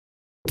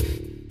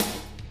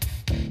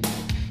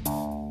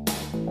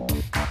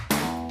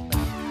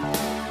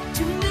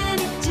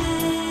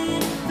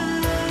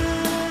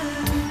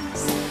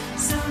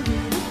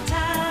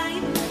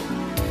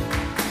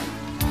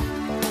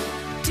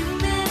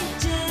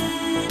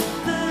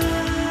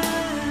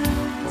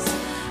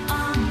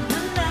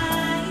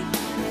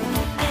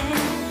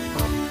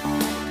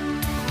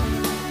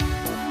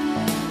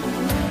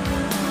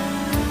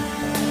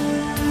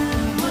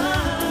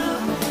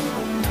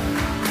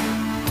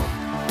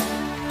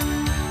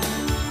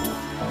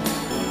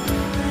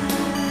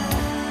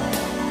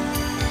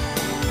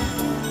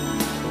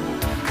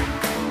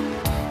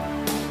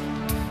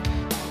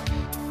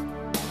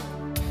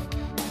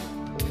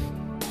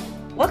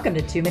Welcome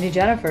to Too Many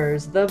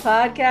Jennifers, the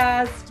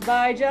podcast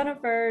by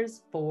Jennifers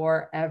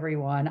for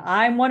everyone.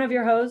 I'm one of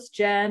your hosts,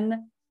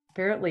 Jen,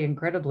 apparently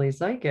incredibly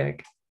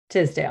psychic,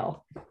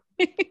 Tisdale.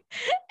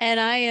 And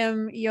I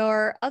am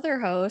your other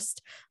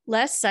host,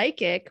 less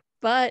psychic,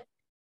 but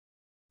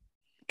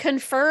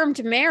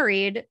confirmed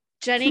married,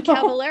 Jenny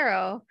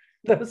Cavallero.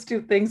 Those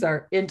two things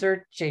are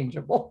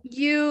interchangeable.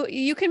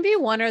 You can be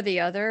one or the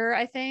other,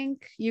 I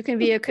think. You can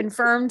be a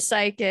confirmed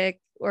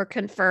psychic or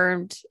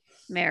confirmed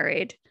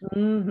married.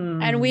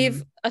 Mm-hmm. And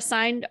we've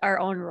assigned our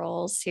own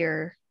roles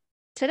here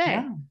today.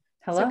 Yeah.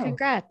 Hello. So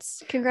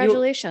congrats.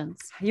 Congratulations.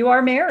 You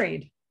are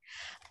married.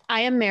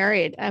 I am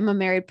married. I'm a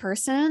married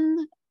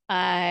person.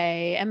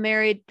 I am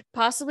married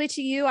possibly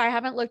to you. I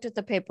haven't looked at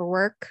the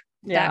paperwork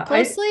that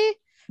closely.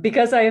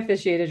 Because I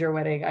officiated your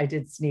wedding, I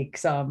did sneak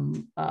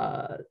some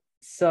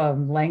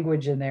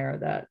language in there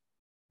that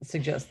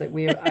suggests that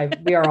we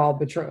are all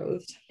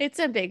betrothed.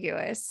 It's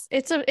ambiguous.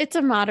 It's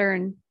a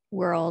modern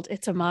world.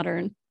 It's a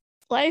modern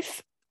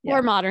life. Yeah.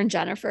 Or modern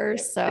Jennifers.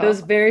 So it was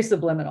very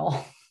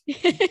subliminal.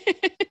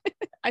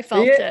 I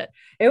felt it.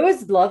 It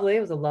was lovely. It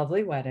was a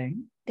lovely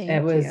wedding. Thank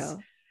you.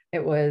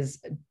 It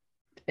was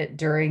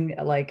during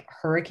like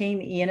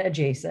Hurricane Ian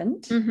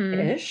adjacent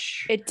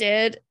ish. It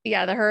did.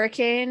 Yeah. The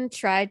hurricane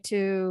tried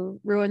to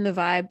ruin the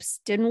vibes.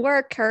 Didn't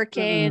work.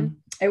 Hurricane.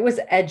 It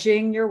was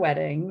edging your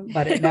wedding,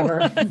 but it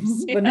never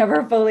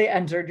fully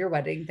entered your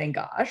wedding. Thank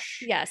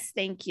gosh. Yes.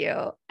 Thank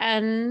you.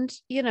 And,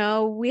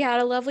 we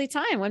had a lovely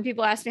time. When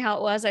people ask me how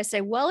it was, I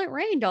say, well, it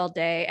rained all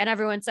day. And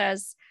everyone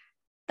says,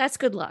 that's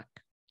good luck.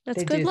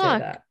 That's good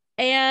luck.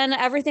 And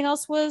everything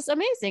else was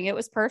amazing. It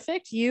was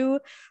perfect.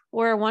 You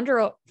were a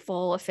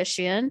wonderful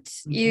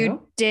officiant.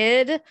 You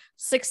did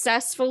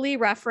successfully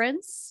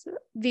reference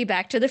the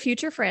Back to the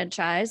Future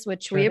franchise,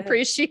 which we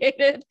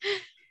appreciated.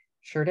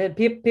 Sure did.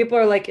 People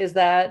are like, is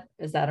that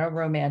a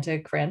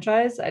romantic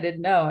franchise? I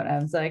didn't know. And I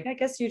was like, I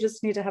guess you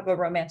just need to have a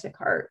romantic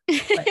heart.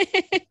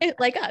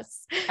 Like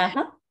us.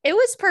 Uh-huh. It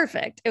was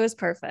perfect.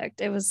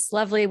 It was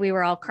lovely. We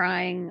were all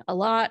crying a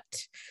lot.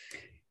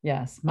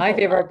 Yes. My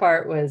favorite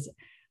part was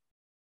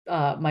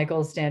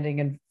Michael standing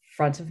in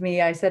front of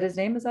me. I said his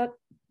name. Is that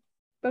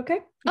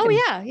okay?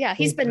 Yeah.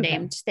 He's been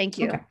named. Thank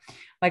you. Okay.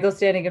 Michael's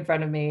standing in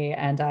front of me,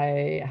 and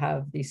I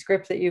have the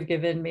script that you've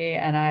given me.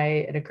 And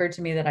it occurred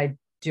to me that I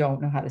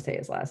don't know how to say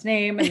his last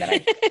name. And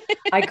then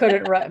I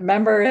couldn't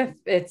remember if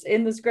it's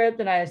in the script.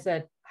 And I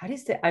said, how do you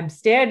say, I'm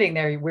standing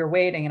there, we're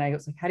waiting. And I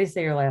was like, how do you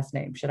say your last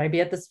name? Should I be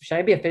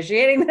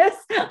officiating this?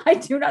 I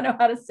do not know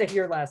how to say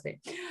your last name.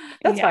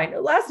 That's fine.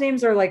 Last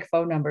names are like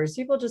phone numbers.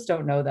 People just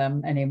don't know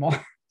them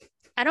anymore.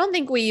 I don't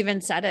think we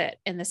even said it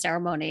in the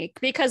ceremony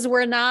because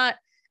we're not,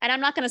 and I'm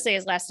not going to say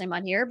his last name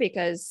on here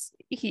because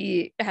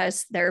he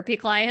has therapy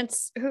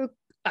clients who,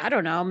 I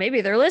don't know,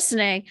 maybe they're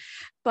listening,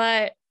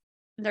 but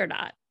they're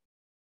not.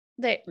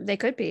 They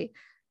could be.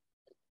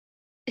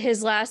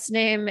 His last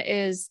name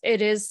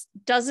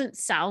doesn't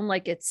sound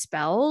like it's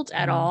spelled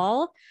at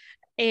all.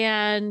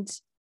 And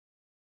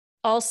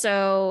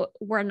also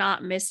we're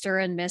not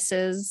Mr. and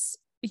Mrs.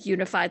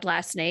 unified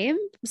last name.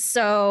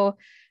 So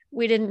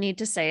we didn't need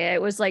to say it.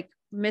 It was like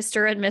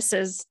Mr. and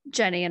Mrs.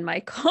 Jenny and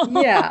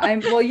Michael. Yeah.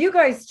 Well, you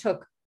guys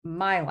took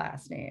my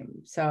last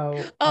name. So,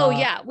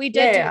 we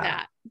did do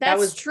that. That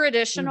was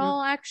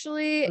traditional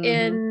actually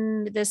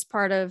in this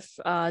part of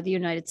the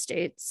United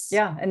States.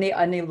 Yeah. In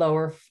the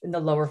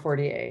lower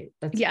 48.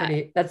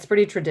 That's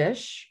pretty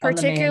tradish.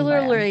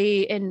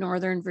 Particularly in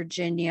Northern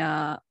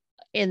Virginia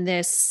in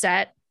this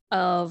set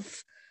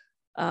of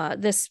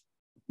this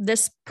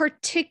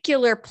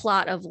particular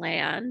plot of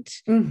land.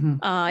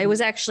 It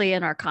was actually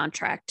in our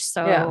contract.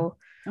 So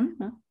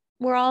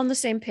we're all on the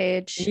same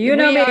page. We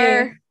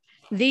are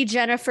the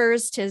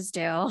Jennifers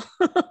Tisdale.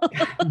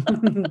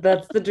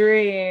 That's the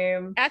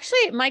dream.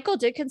 Actually, Michael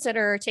did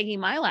consider taking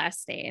my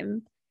last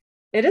name.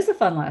 It is a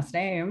fun last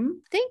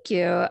name. Thank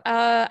you.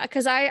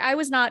 Because I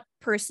was not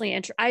personally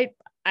interested.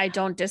 I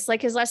don't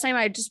dislike his last name.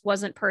 I just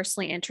wasn't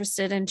personally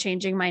interested in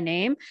changing my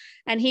name.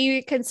 And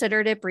he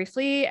considered it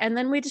briefly. And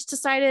then we just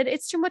decided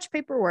it's too much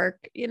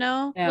paperwork,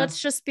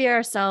 let's just be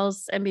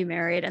ourselves and be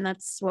married. And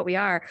that's what we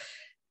are.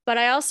 But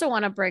I also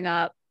want to bring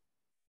up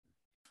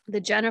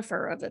the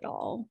Jennifer of it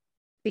all,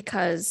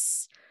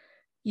 because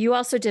you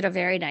also did a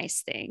very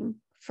nice thing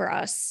for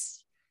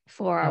us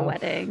for our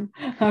wedding.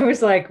 I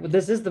was like,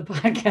 this is the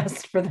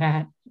podcast for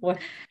that. What?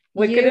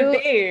 What could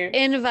it be?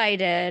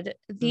 Invited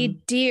the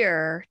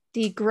dear,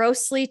 the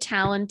grossly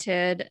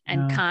talented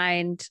and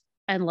kind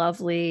and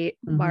lovely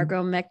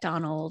Margot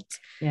McDonald.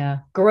 Yeah.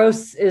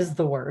 Gross is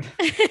the word.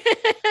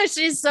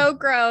 She's so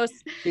gross.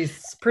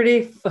 She's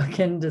pretty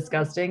fucking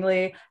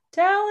disgustingly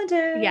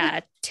talented. Yeah,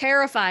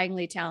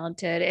 terrifyingly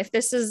talented. If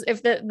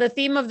the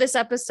theme of this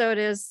episode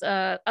is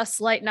a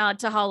slight nod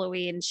to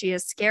Halloween, she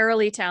is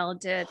scarily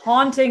talented,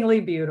 hauntingly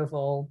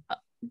beautiful.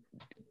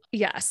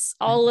 Yes,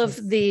 all of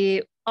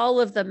the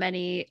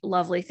many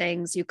lovely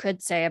things you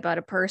could say about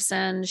a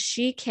person.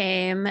 She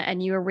came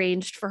and you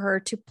arranged for her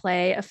to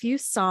play a few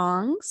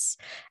songs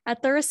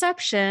at the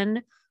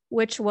reception,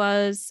 which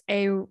was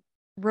a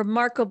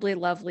remarkably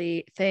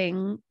lovely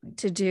thing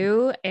to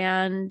do.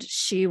 And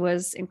she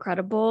was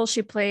incredible.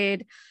 She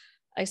played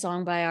a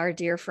song by our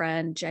dear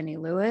friend Jenny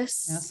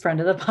Lewis, yes, friend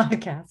of the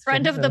podcast,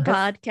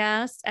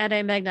 podcast, and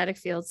a Magnetic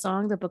Field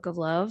song, The Book of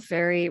Love,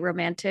 very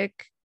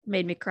romantic,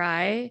 made me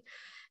cry.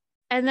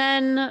 And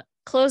then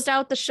closed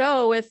out the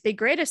show with the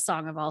greatest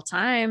song of all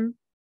time,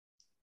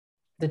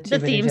 the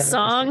theme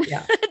song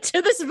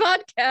to this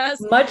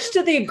podcast. Much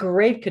to the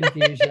great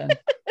confusion.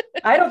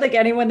 I don't think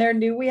anyone there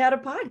knew we had a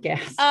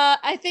podcast.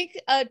 I think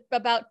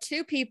about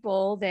 2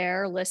 people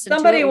there listened.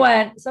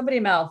 Somebody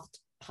mouthed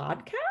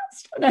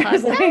podcast. And I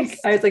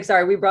was like,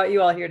 sorry, we brought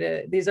you all here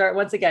to, these are,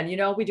 once again,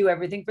 we do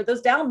everything for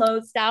those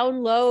downloads.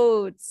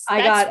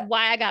 That's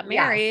why I got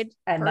married. Yes,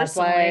 and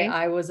personally. That's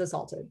why I was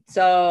assaulted.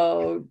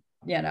 So,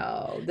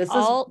 this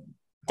all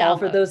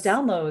for those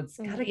downloads.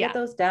 Gotta get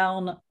those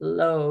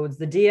downloads.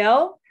 The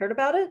DL, heard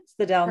about it? It's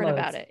the downloads. Heard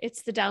about it.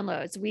 It's the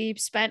downloads. We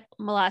spent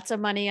lots of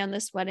money on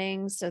this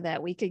wedding so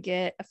that we could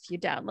get a few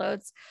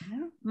downloads.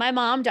 Yeah. My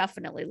mom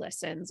definitely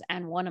listens,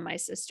 and one of my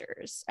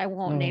sisters. I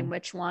won't name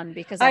which one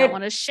because I don't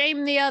want to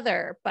shame the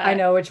other. But I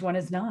know which one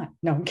is not.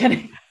 No, I'm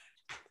kidding.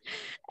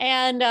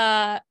 And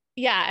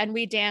and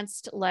we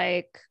danced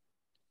like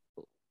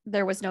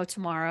there was no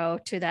tomorrow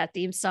to that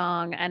theme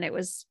song, and it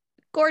was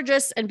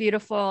gorgeous and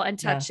beautiful and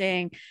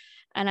touching. Yes.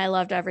 And I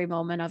loved every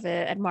moment of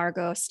it. And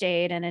Margot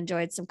stayed and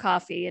enjoyed some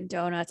coffee and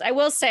donuts. I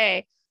will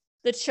say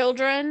the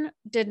children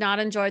did not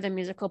enjoy the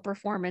musical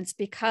performance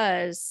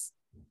because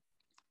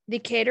the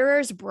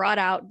caterers brought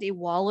out the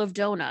wall of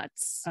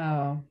donuts.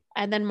 Oh.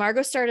 And then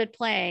Margot started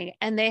playing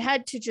and they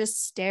had to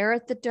just stare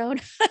at the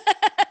donuts.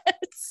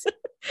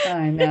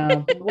 I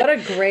know. What a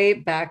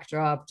great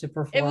backdrop to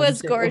perform. It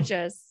was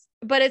gorgeous.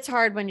 But it's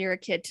hard when you're a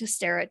kid to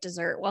stare at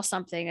dessert while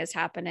something is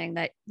happening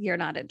that you're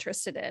not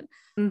interested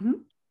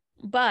in.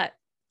 But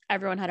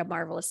everyone had a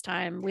marvelous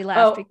time. We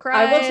laughed, we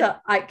cried. I will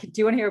tell. Do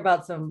you want to hear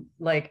about some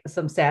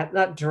sad,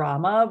 not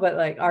drama, but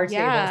like our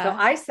table?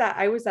 So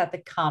I was at the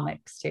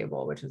comics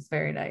table, which was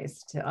very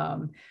nice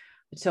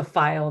to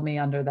file me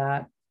under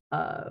that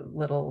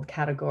little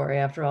category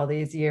after all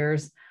these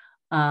years.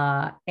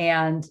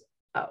 And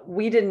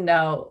we didn't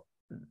know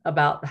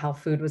about how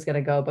food was going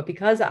to go, but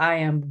because I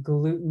am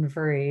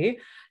gluten-free,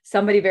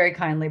 somebody very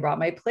kindly brought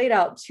my plate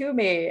out to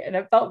me, and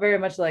it felt very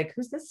much like,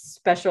 who's this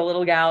special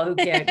little gal who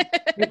can't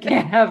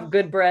have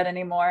good bread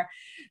anymore?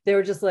 They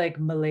were just like,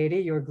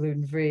 "Milady, your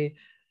gluten-free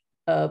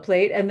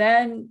plate." And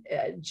then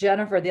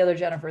Jennifer, the other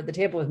Jennifer at the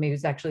table with me,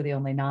 who's actually the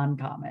only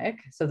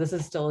non-comic, so this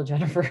is still a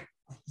Jennifer,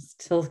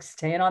 still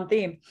staying on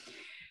theme.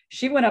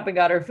 She went up and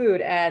got her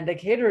food, and the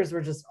caterers were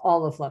just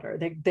all aflutter.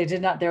 They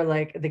did not. They're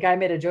like, the guy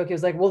made a joke. He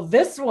was like, "Well,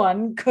 this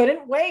one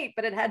couldn't wait,"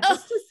 but it had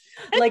just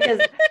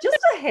just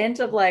a hint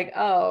of like,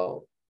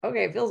 "Oh,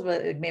 okay, it feels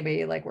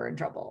maybe like we're in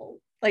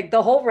trouble." Like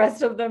the whole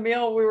rest of the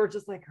meal, we were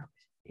just like,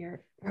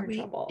 "We're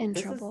in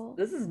trouble.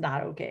 This is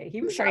not okay."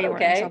 He was sure you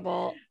weren't in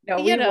trouble. No,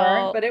 we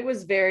weren't. But it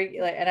was very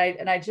like,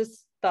 and I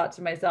just thought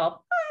to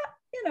myself,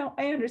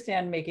 I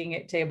understand making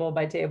it table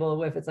by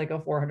table if it's like a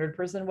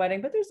 400-person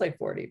wedding, but there's like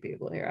 40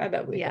 people here. I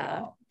bet we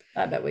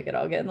could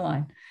all get in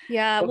line.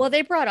 Yeah. Well,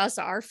 they brought us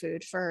our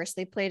food first.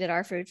 They plated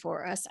our food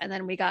for us. And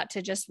then we got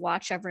to just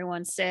watch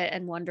everyone sit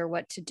and wonder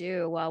what to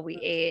do while we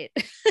ate,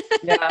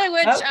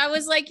 I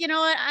was like, you know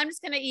what? I'm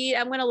just going to eat.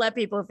 I'm going to let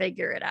people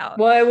figure it out.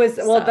 Well,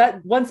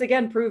 that once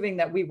again, proving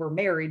that we were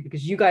married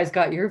because you guys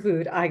got your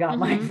food. I got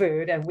my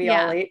food and we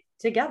all ate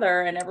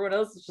together, and everyone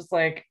else is just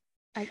like,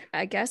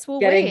 I guess we'll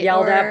getting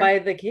yelled at by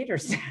the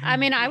caterers. I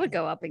mean, I would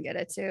go up and get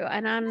it too.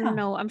 And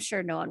I'm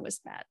sure no one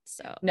was mad.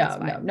 So no,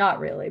 not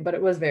really, but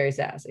it was very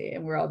sassy.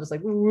 And we're all just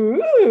like,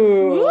 "Ooh,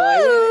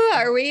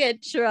 are we in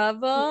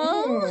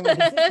trouble?"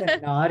 This is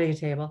a naughty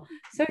table.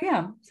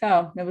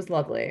 So it was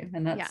lovely.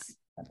 And that's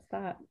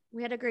that.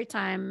 We had a great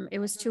time. It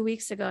was 2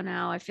 weeks ago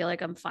now. I feel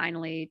like I'm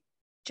finally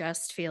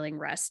just feeling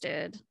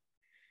rested.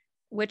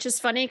 Which is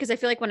funny because I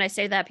feel like when I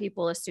say that,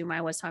 people assume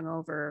I was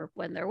hungover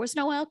when there was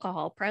no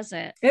alcohol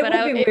present. It would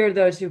be weird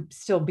though to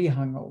still be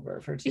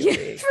hungover for 2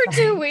 weeks. For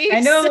 2 weeks. I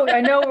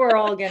know we're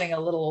all getting a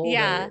little older.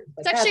 Yeah,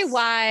 it's actually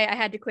why I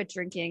had to quit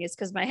drinking, is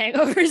because my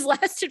hangovers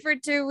lasted for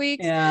 2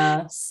 weeks.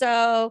 Yeah.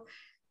 So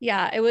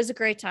it was a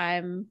great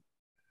time.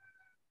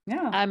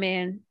 Yeah. I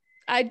mean,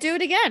 I'd do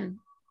it again.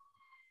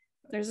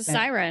 There's a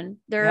siren.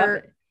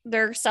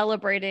 They're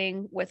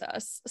celebrating with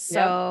us.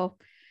 So.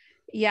 Yep.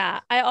 Yeah.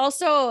 I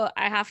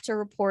have to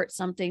report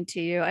something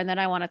to you. And then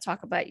I want to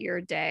talk about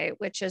your day,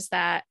 which is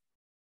that,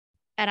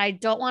 and I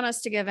don't want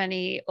us to give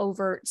any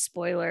overt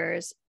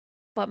spoilers,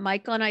 but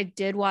Michael and I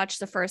did watch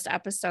the first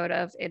episode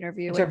of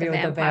Interview with the Interview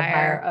with the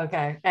Vampire. Vampire.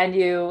 Okay. And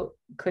you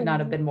could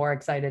not have been more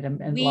excited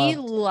and We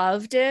loved.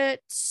 loved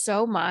it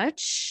so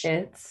much.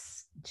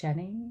 It's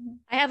Jenny.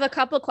 I have a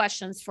couple of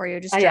questions for you.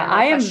 Just Yeah, general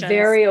I am questions.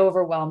 very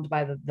overwhelmed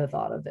by the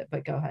thought of it,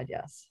 but go ahead.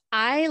 Yes.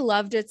 I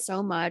loved it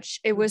so much.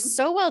 It was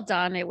so well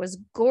done. It was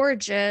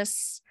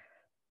gorgeous.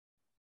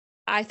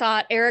 I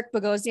thought Eric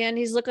Bogosian,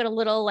 he's looking a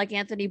little like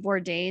Anthony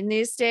Bourdain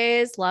these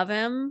days. Love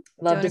him.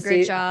 Doing a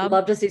great job.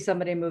 Love to see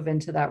somebody move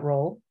into that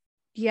role.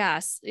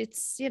 Yes,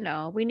 it's,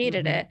 we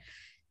needed it.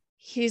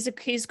 He's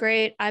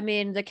great. I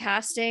mean, the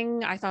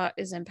casting I thought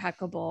is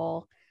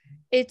impeccable.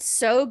 It's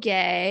so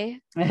gay.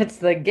 It's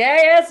the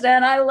gayest,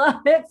 and I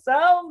love it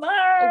so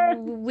much.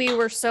 We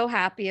were so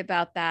happy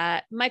about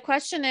that. My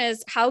question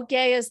is, how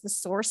gay is the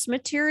source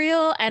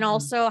material? And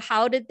also,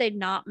 how did they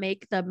not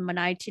make the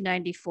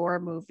 1994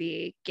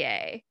 movie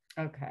gay?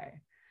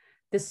 Okay.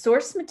 The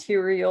source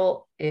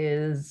material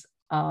is,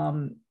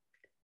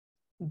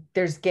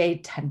 there's gay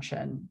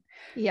tension.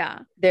 Yeah.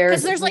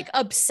 There's like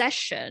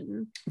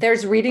obsession.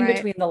 There's reading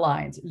between the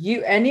lines.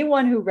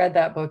 Anyone who read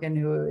that book and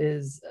who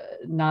is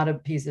not a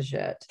piece of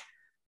shit,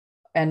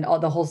 and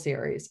the whole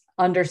series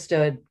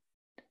understood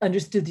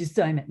the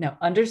assignment. No,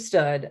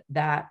 understood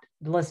that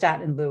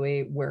Lestat and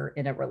Louis were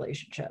in a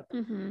relationship.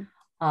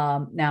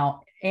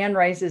 Now, Anne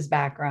Rice's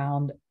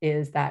background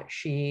is that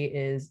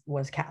she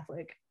was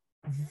Catholic,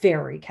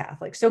 very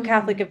Catholic. So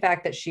Catholic, in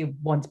fact, that she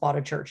once bought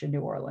a church in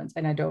New Orleans.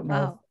 And I don't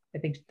know.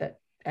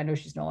 I know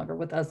she's no longer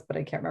with us, but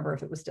I can't remember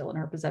if it was still in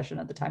her possession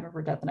at the time of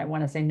her death. And I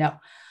want to say no.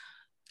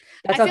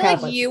 I feel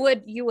like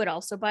you would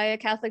also buy a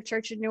Catholic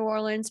church in New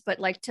Orleans, but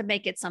like to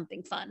make it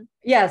something fun.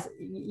 Yes.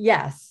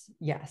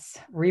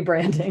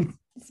 Rebranding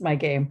is my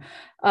game.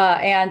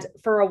 And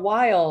for a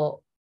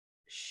while,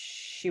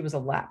 she was a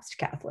lapsed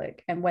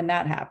Catholic. And when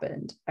that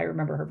happened, I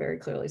remember her very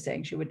clearly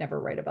saying she would never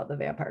write about the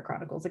Vampire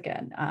Chronicles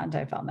again. And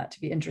I found that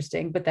to be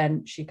interesting. But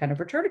then she kind of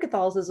returned to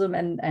Catholicism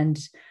and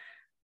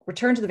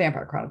returned to the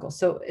Vampire Chronicles.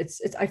 So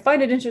it's I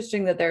find it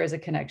interesting that there is a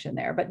connection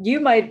there, but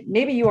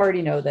maybe you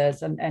already know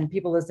this, and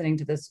people listening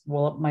to this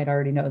might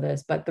already know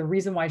this, but the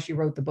reason why she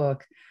wrote the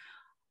book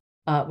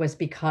was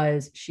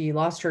because she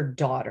lost her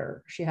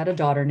daughter. She had a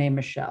daughter named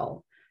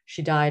Michelle.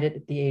 She died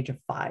at the age of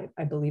 5.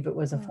 I believe it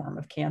was a form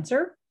of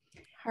cancer.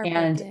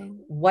 And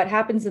what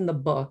happens in the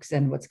books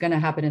and what's going to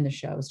happen in the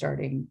show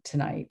starting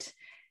tonight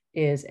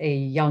is a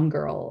young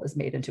girl is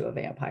made into a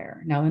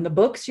vampire. Now in the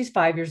books, she's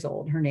 5 years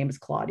old. Her name is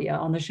Claudia.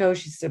 On the show,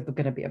 she's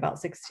going to be about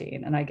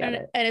 16. And I get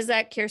it. And is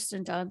that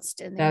Kirsten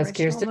Dunst in the That's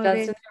Kirsten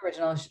Dunst in the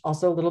original. She's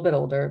also a little bit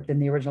older than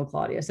the original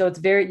Claudia. So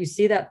you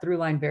see that through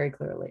line very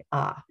clearly.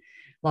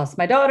 Lost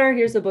my daughter.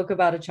 Here's a book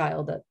about a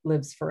child that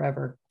lives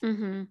forever.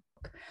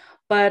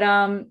 But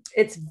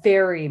it's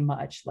very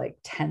much like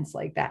tense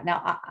like that.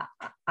 Now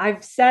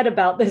I've said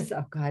about this.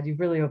 Oh God, you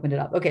really opened it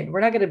up. Okay.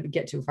 We're not going to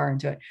get too far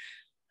into it.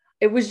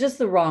 It was just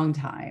the wrong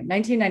time.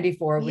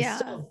 1994 was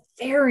still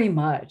very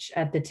much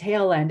at the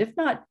tail end, if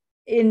not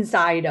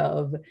inside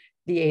of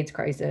the AIDS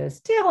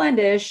crisis, tail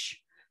end-ish.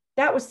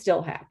 That was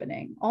still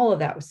happening. All of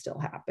that was still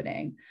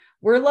happening.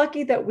 We're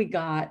lucky that we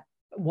got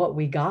what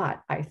we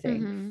got, I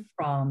think,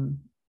 from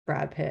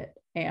Brad Pitt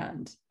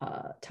and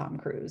Tom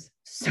Cruise.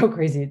 So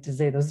crazy to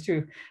say those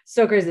two.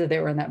 So crazy that they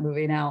were in that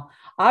movie. Now,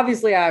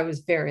 obviously, I was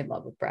very in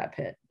love with Brad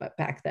Pitt, but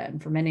back then,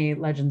 for many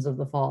Legends of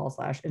the Fall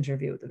 /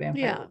 Interview with the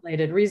Vampire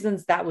related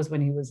reasons, that was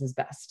when he was his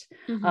best.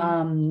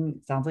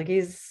 Sounds like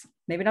he's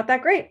maybe not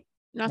that great.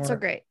 Not so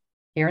great.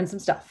 Hearing some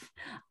stuff.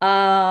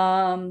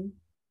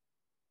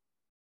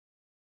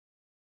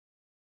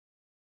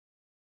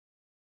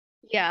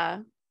 Yeah.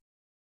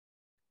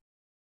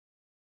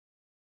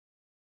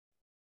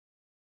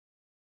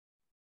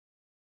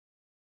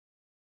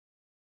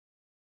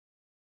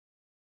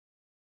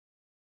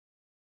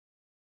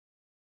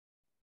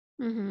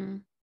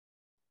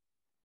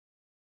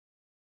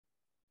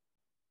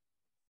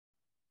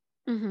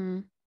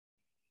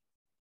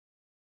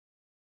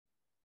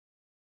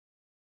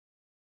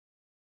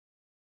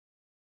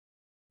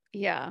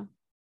 Yeah.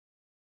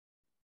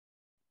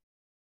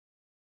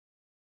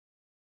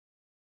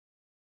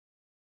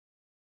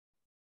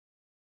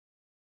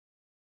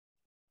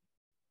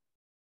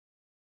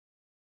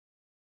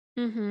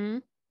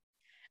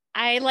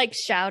 I like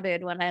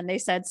shouted when they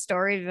said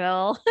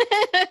Storyville.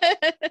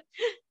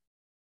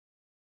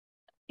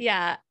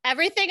 Yeah,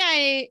 everything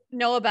I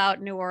know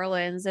about New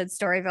Orleans and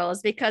Storyville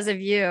is because of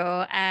you.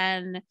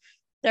 And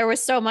there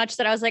was so much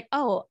that I was like,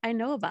 oh, I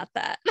know about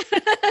that.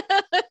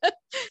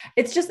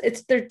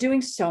 They're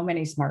doing so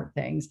many smart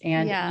things.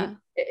 And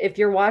if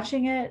you're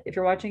watching it,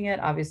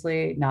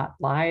 obviously not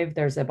live,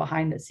 there's a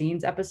behind the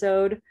scenes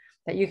episode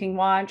that you can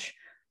watch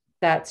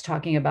that's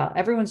talking about,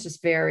 everyone's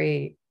just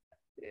very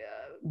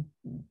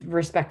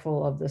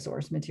respectful of the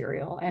source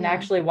material. And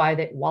actually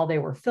while they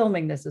were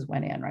filming this is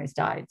when Anne Rice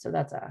died. So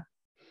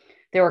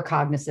they were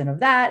cognizant of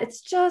that.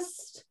 It's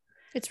just,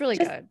 It's really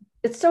Just, good.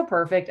 it's so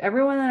perfect.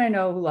 Everyone that I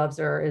know who loves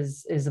her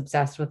is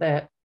obsessed with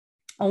it.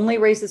 Only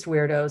racist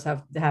weirdos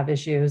have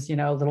issues,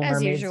 Little As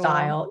Mermaid usual.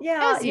 style.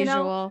 Yeah, As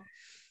usual.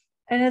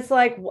 and it's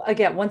like,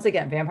 again, once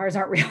again, vampires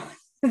aren't real.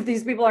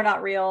 These people are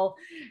not real.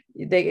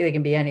 They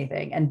can be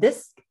anything. And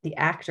the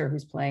actor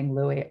who's playing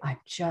Louis,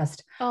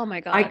 Oh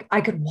my God.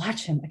 I could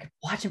watch him. I could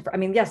watch him I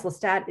mean, yes,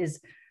 Lestat is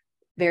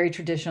very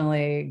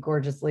traditionally,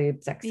 gorgeously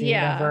sexy,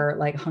 Yeah. whatever,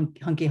 like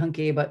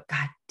hunky, but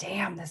god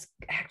damn, this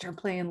actor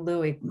playing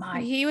Louis,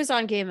 my. He was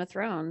on Game of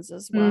Thrones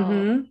as well.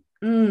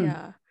 Mm-hmm. Mm.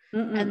 Yeah.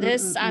 And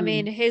this, I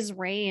mean, Mm-mm-mm-mm-mm. his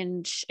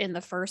range in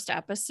the first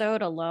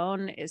episode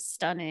alone is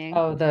stunning.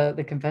 Oh,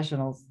 the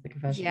confessionals.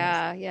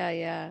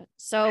 Yeah.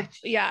 So,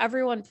 yeah,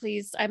 everyone,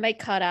 please, I might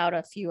cut out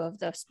a few of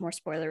the more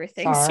spoilery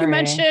things you Sorry.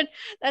 mentioned.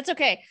 That's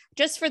okay.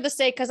 Just for the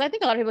sake, because I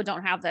think a lot of people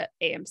don't have the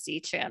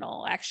AMC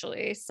channel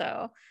actually.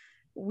 So,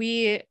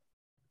 we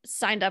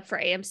signed up for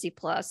AMC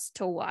Plus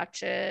to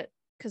watch it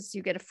because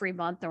you get a free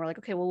month. And we're like,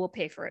 okay, well, we'll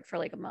pay for it for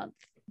like a month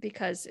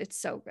because it's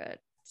so good.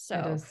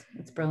 So,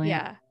 It's brilliant.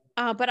 yeah.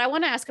 But I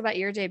want to ask about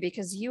your day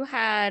because you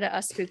had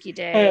a spooky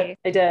day.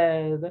 I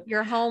did.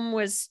 Your home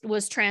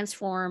was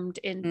transformed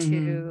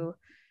into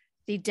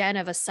the den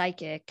of a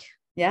psychic.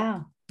 Yeah,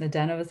 the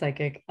den of a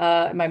psychic.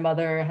 My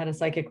mother had a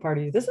psychic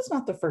party. This is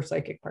not the first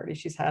psychic party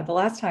she's had. The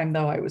last time,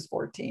 though, I was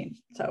 14.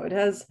 So it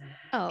has.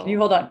 Can you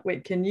hold on?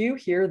 Wait, can you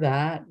hear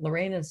that?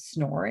 Lorraine is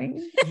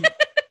snoring.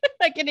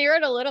 I can hear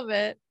it a little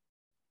bit.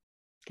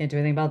 Can't do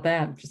anything about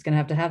that. I'm just gonna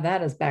have to have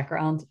that as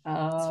background.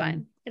 It's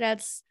fine. It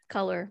adds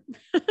color.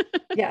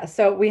 Yeah.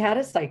 So we had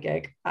a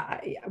psychic.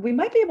 We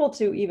might be able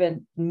to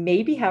even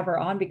maybe have her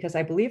on because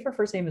I believe her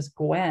first name is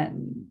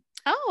Gwen.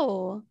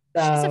 Oh,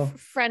 so, she's a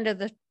friend of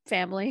the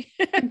family.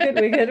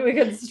 we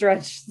could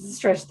stretch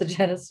the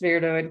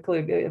Genosphere to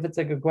include if it's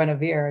like a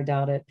Guinevere. I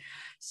doubt it.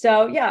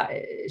 So yeah,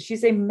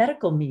 she's a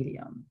medical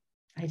medium.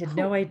 I had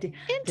no idea.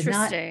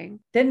 Interesting.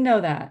 Didn't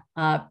know that.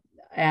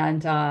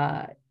 And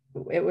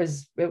it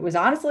was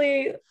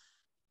honestly,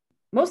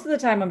 most of the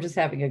time I'm just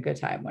having a good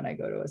time when I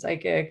go to a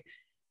psychic.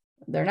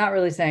 They're not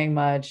really saying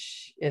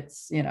much.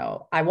 It's,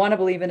 I want to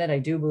believe in it. I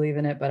do believe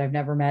in it, but I've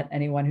never met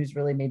anyone who's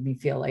really made me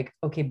feel like,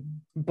 okay,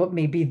 but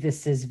maybe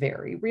this is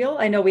very real.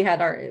 I know we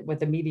had with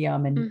the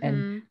medium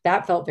and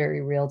that felt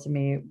very real to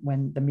me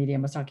when the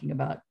medium was talking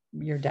about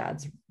your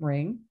dad's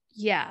ring.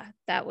 Yeah,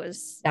 that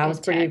was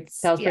pretty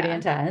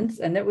intense.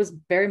 And it was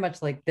very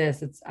much like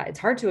this. It's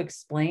hard to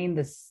explain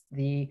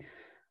the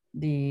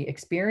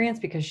experience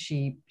because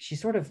she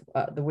sort of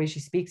the way she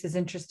speaks is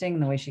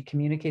interesting. The way she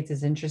communicates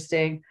is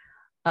interesting.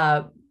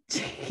 I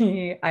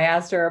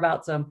asked her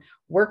about some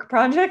work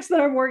projects that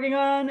I'm working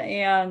on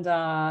and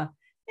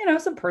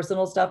some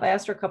personal stuff. I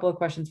asked her a couple of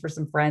questions for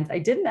some friends. I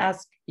didn't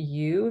ask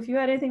you if you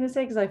had anything to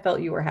say because I felt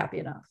you were happy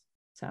enough.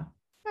 So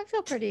I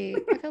feel pretty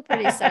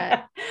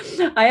set.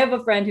 I have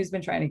a friend who's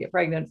been trying to get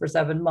pregnant for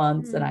 7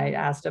 months and I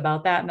asked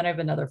about that. And then I have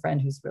another friend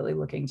who's really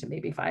looking to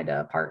maybe find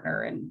a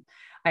partner. And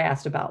I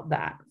asked about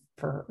that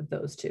for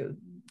those two.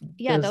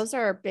 Yeah, those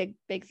are big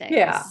things.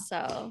 Yeah.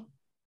 So,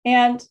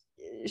 and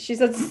she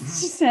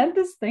said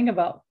this thing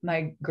about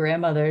my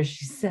grandmother.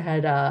 She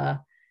said,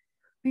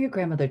 your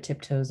grandmother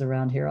tiptoes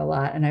around here a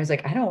lot. And I was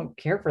like, I don't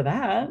care for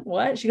that.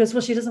 What? She goes,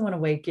 well, she doesn't want to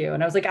wake you.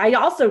 And I was like, I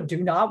also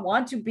do not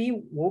want to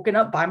be woken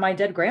up by my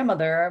dead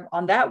grandmother.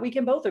 On that, we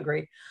can both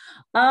agree.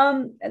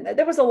 And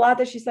there was a lot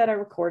that she said. I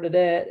recorded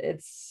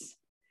it.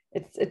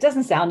 It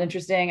doesn't sound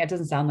interesting. It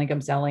doesn't sound like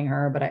I'm selling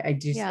her, but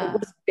it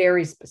was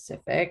very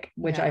specific,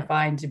 which I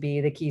find to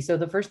be the key. So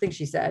the first thing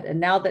she said, and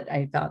now that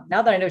I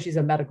know she's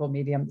a medical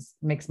medium, this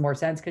makes more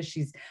sense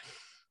because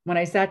when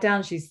I sat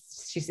down,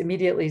 she's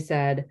immediately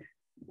said,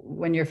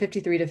 when you're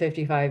 53 to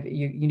 55,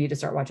 you need to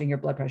start watching your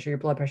blood pressure. Your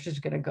blood pressure is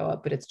going to go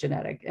up, but it's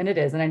genetic. And it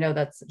is. And I know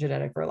that's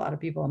genetic for a lot of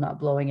people. I'm not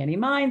blowing any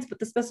minds, but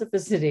the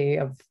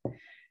specificity of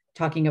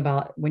talking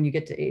about when you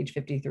get to age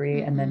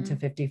 53 and then to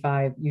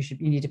 55, you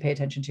need to pay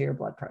attention to your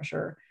blood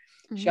pressure.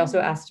 She also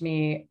asked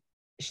me,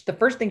 the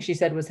first thing she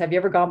said was, have you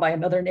ever gone by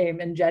another name?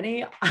 And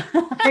Jenny,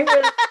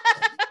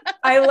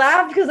 I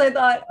laughed because I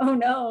thought, oh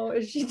no,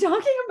 is she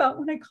talking about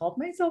when I called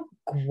myself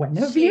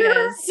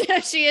Guinevere?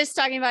 She is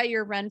talking about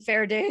your Ren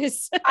Fair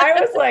days.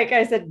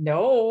 I said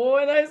no.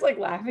 And I was like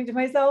laughing to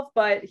myself,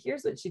 but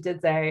here's what she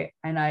did say.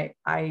 And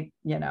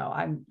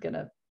I'm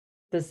gonna,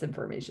 this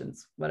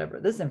information's whatever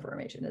this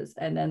information is.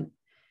 And then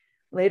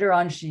later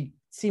on, she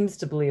seems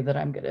to believe that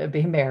I'm going to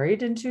be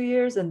married in 2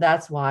 years. And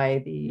that's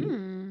why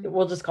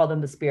we'll just call them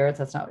the spirits.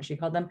 That's not what she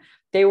called them.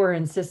 They were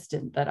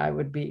insistent that I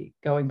would be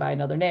going by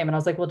another name. And I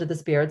was like, well, did the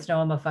spirits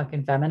know I'm a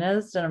fucking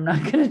feminist and I'm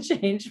not going to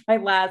change my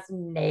last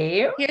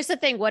name? Here's the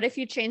thing. What if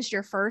you changed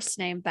your first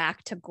name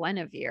back to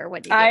Guinevere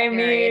when you get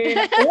married?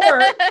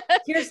 Or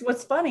here's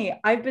what's funny.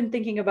 I've been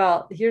thinking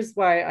about, here's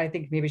why I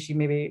think maybe she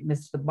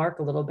missed the mark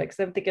a little bit. Cause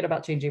I'm thinking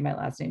about changing my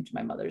last name to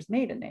my mother's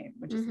maiden name,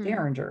 which is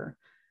Derringer.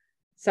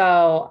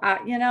 So, I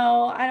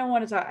don't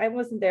want to talk. I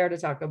wasn't there to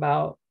talk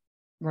about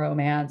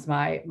romance.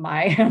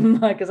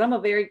 Because I'm a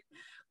very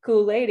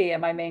cool lady,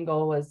 and my main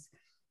goal was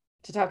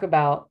to talk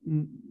about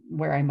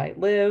where I might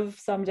live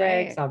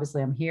someday. Because Right.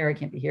 obviously I'm here. I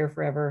can't be here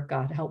forever.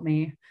 God help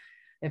me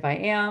if I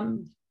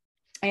am.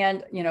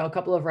 And, a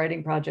couple of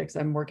writing projects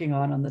I'm working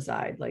on the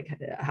side, like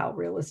how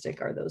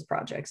realistic are those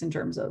projects in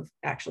terms of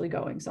actually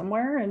going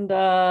somewhere. And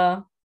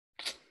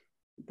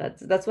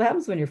that's what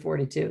happens when you're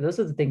 42. Those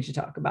are the things you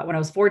talk about. When I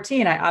was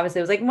 14, I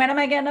obviously was like, when am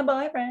I getting a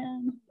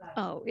boyfriend?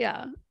 Oh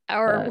yeah.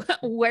 Or But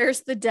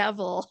where's the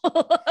devil?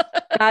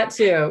 that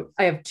too.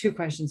 I have two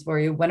questions for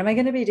you. When am I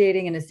going to be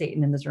dating? And is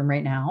Satan in this room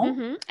right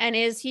now? And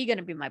is he going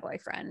to be my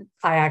boyfriend?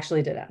 I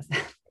actually did ask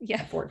that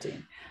Yeah. at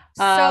 14.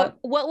 So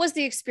what was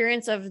the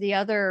experience of the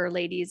other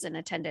ladies in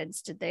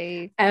attendance? Did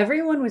they?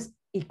 Everyone was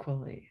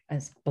equally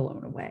as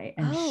blown away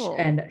and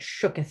and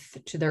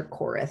shooketh to their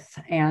chorus.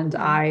 And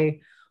I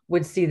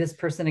would see this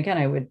person again.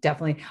 I would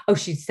definitely. Oh,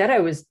 she said I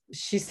was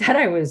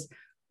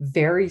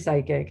very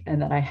psychic,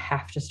 and that I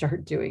have to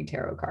start doing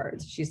tarot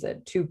cards. She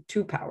said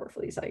too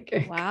powerfully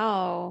psychic.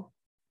 Wow.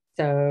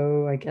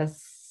 So I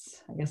guess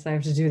I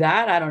have to do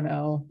that. I don't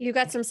know. You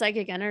got some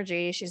psychic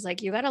energy. She's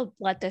like, you got to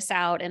let this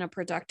out in a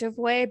productive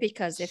way,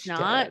 because if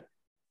not,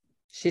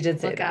 she did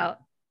say look that. out.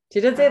 She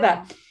did say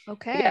that.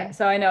 Okay. Yeah.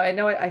 So I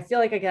know. I feel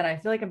like, again,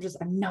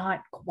 I'm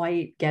not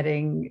quite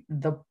getting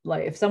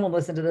like, if someone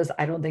listened to this,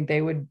 I don't think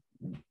they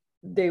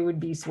would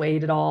be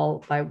swayed at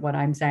all by what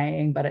I'm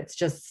saying, but it's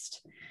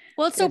just,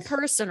 well, it's so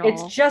personal.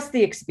 It's just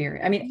the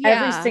experience. I mean,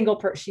 every single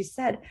person, she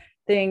said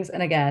things.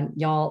 And again,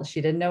 y'all,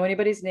 she didn't know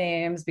anybody's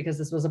names because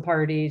this was a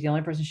party. The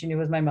only person she knew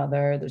was my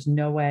mother. There's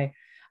no way.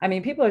 I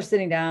mean, people are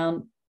sitting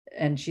down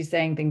and she's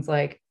saying things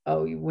like,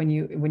 oh, when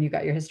you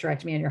got your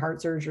hysterectomy and your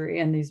heart surgery,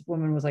 and these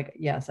woman was like,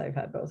 yes, I've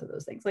had both of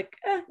those things. Like,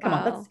 come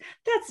on,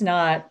 that's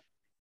not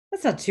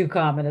too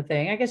common a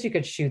thing. I guess you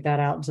could shoot that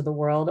out into the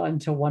world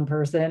onto one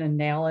person and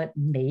nail it,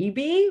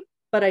 maybe,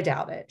 but I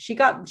doubt it. She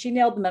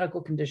nailed the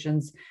medical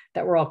conditions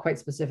that were all quite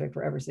specific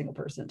for every single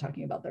person,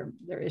 talking about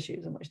their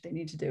issues and what they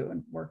need to do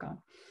and work on.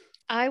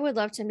 I would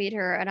love to meet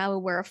her, and I would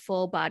wear a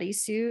full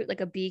bodysuit, like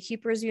a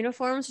beekeeper's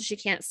uniform, so she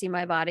can't see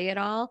my body at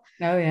all.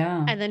 Oh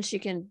yeah. And then she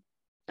can,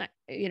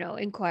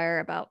 inquire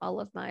about all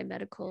of my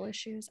medical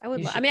issues.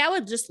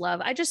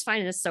 I just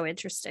find this so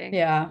interesting.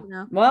 Yeah.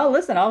 Well,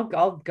 listen, I'll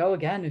go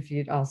again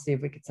I'll see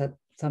if we could set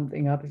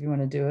something up if you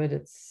want to do it.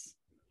 It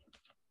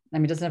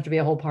doesn't have to be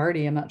a whole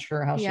party. I'm not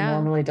sure how she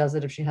normally does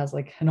it. If she has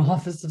like an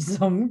office of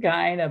some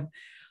kind of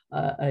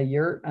a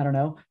yurt, I don't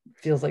know.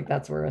 Feels like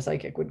that's where a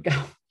psychic would go.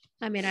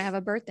 I have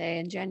a birthday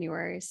in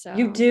January, so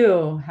you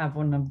do have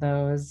one of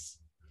those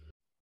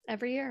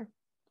every year.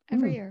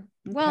 Okay.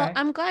 Well,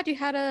 I'm glad you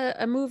had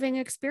a moving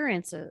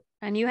experience,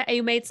 and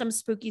you made some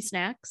spooky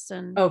snacks.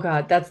 And oh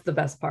god, that's the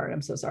best part.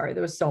 I'm so sorry.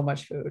 There was so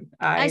much food.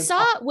 I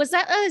saw. Was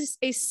that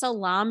a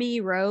salami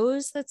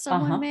rose that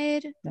someone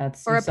made?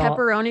 Or a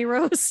pepperoni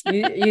rose?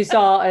 you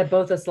saw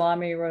both a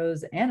salami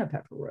rose and a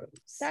pepper rose.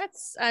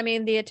 That's,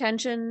 the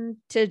attention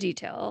to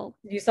detail.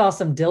 You saw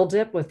some dill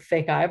dip with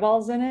fake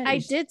eyeballs in it. I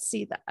did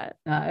see that.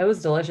 It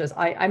was delicious.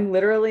 I'm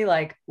literally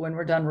like, when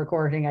we're done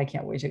recording, I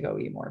can't wait to go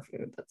eat more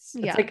food.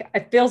 Like,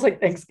 it feels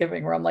like Thanksgiving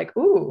where I'm like,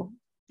 ooh,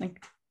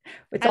 like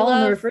it's all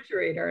in the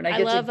refrigerator, and I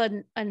love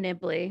a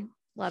nibbly.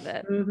 Love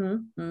it.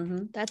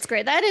 That's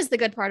great. That is the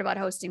good part about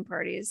hosting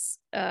parties.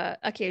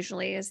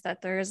 Occasionally, is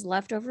that there is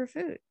leftover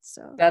food.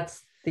 So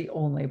that's the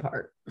only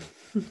part.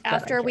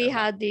 After we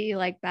had the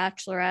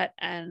bachelorette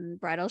and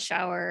bridal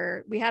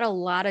shower, we had a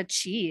lot of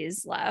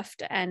cheese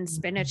left and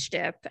spinach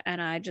dip,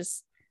 and I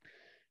just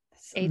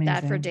ate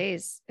that for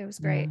days. It was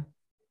great.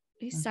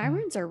 These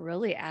sirens are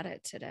really at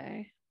it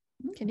today.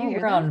 Can you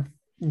hear them?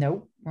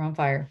 Nope, we're on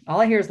fire. All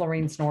I hear is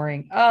Lorraine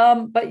snoring.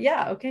 But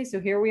yeah, okay, so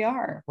here we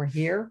are. We're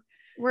here.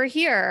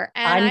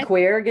 And I'm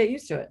queer. Get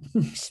used to it.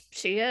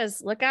 She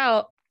is. Look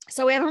out.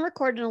 So we haven't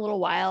recorded in a little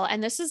while,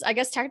 and this is, I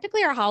guess,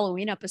 technically our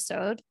Halloween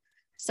episode.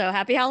 So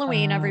happy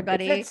Halloween,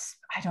 everybody.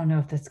 I don't know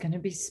if that's going to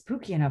be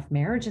spooky enough.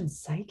 Marriage and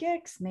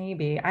psychics,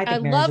 maybe. I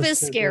think love is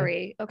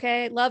scary.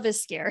 Okay, love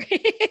is scary.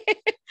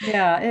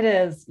 Yeah, it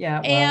is.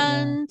 Yeah.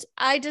 And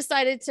I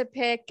decided to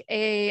pick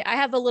I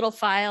have a little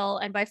file,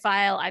 and by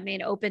file, I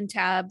mean open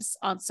tabs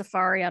on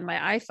Safari on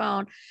my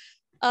iPhone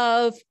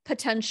of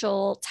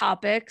potential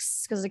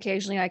topics, because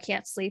occasionally I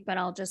can't sleep and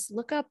I'll just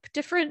look up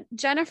different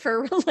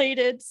Jennifer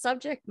related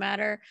subject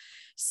matter.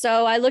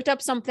 So I looked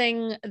up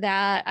something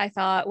that I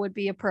thought would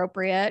be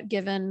appropriate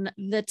given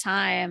the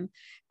time.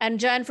 And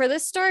Jen, for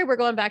this story, we're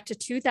going back to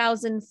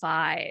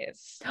 2005.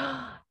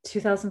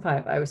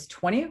 2005. I was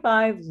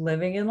 25,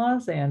 living in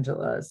Los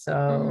Angeles.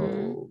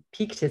 So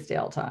peak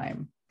Tisdale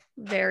time.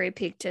 Very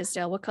peak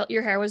Tisdale. What color?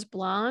 Your hair was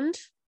blonde?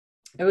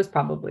 It was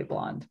probably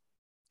blonde.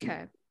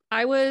 Okay.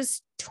 I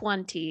was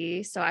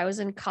 20, so I was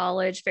in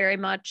college, very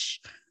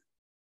much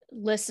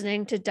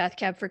listening to Death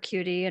Cab for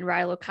Cutie and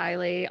Rilo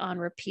Kiley on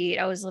repeat.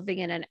 I was living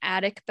in an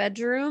attic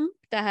bedroom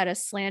that had a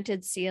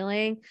slanted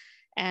ceiling,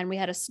 and we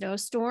had a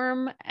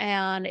snowstorm,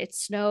 and it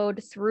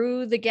snowed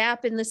through the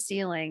gap in the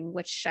ceiling,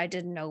 which I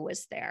didn't know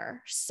was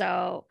there.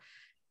 So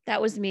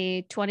that was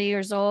me, 20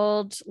 years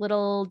old,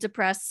 little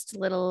depressed,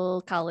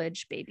 little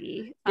college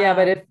baby. Yeah,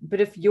 but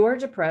if you're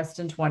depressed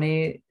in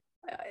 20,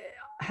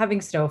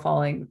 having snow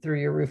falling through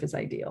your roof is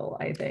ideal.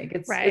 I think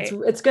Right.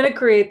 it's going to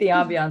create the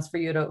ambiance for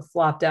you to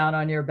flop down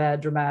on your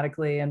bed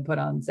dramatically and put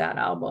on sad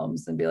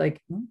albums and be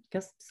like,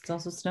 guess it's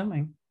also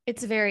snowing.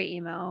 It's very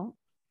emo.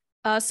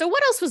 So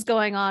what else was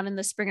going on in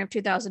the spring of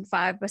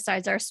 2005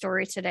 besides our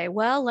story today?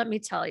 Well, let me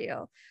tell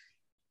you.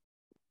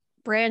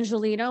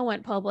 Brangelina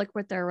went public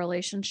with their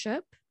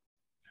relationship.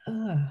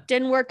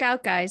 Didn't work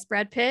out, guys.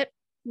 Brad Pitt,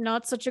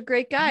 not such a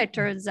great guy,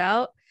 turns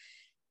out.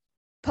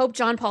 Pope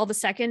John Paul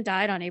II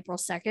died on April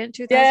 2nd,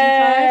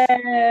 2005.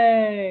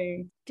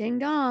 Yay! Ding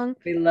dong.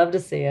 We love to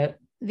see it.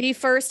 The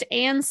first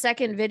and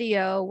second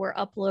video were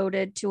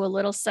uploaded to a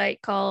little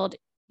site called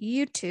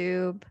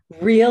YouTube.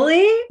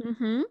 Really?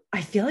 Mm-hmm.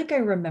 I feel like I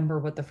remember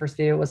what the first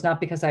video was, not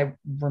because I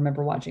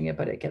remember watching it,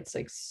 but it gets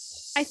like.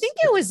 I think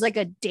it was like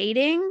a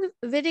dating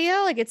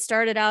video. Like it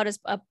started out as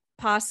a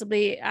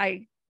possibly,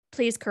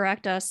 please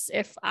correct us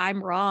if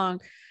I'm wrong.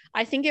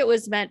 I think it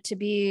was meant to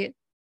be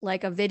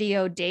like a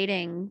video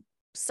dating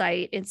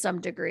site in some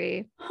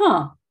degree.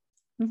 Huh.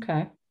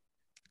 Okay.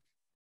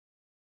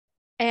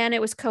 And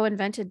it was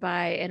co-invented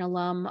by an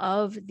alum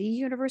of the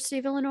University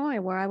of Illinois,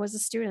 where I was a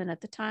student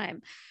at the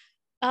time.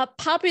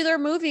 Popular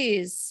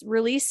movies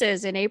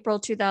releases in April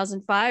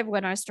 2005,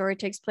 when our story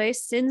takes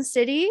place: Sin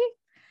City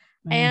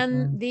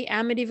and the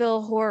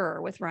Amityville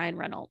Horror with Ryan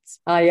Reynolds.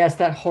 Yes,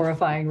 that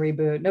horrifying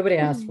reboot. Nobody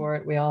asked for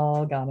it. We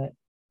all got it.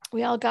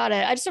 We all got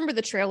it. I just remember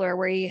the trailer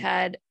where he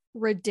had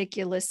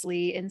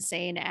ridiculously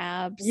insane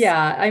abs.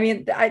 Yeah, I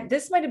mean,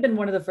 this might have been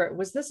one of the first.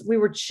 Was this? We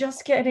were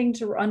just getting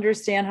to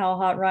understand how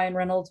hot Ryan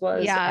Reynolds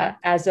was. Yeah.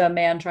 As a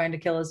man trying to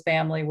kill his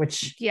family.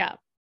 Which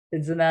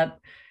isn't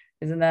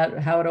that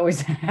how it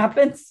always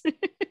happens?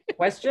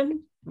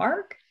 Question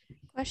mark.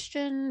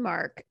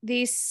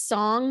 These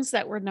songs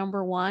that were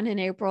number one in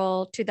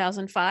April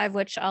 2005,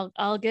 which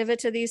I'll give it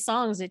to these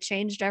songs. It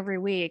changed every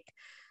week.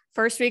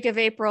 First week of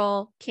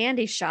April,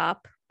 Candy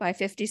Shop by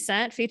 50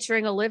 Cent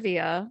featuring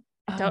Olivia.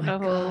 Don't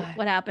know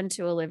what happened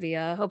to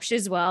Olivia. Hope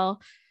she's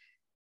well.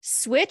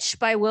 Switch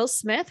by Will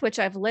Smith, which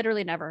I've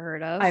literally never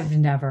heard of. I have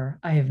never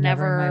in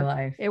my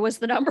life. It was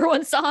the number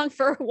one song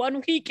for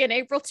 1 week in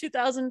April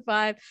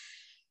 2005.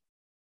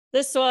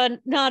 This one,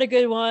 not a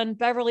good one.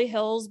 Beverly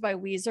Hills by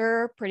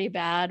Weezer, pretty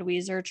bad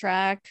Weezer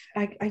track.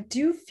 I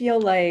do feel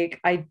like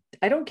I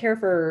don't care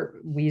for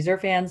Weezer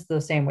fans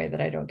the same way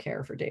that I don't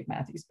care for Dave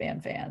Matthews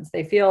Band fans.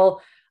 They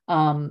feel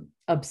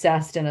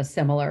obsessed in a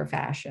similar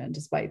fashion,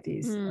 despite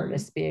these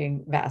artists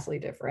being vastly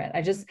different.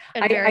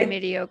 Very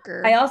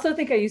mediocre. I also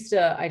think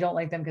I don't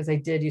like them because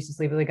I used to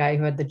sleep with a guy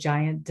who had the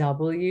giant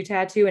W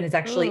tattoo and is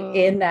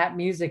actually in that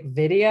music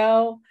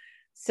video.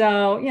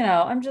 So,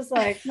 I'm just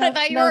like, I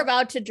thought you were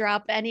about to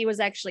drop, and he was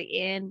actually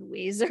in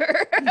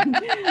Weezer.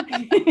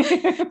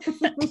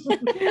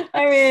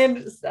 I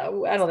mean,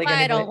 so I don't think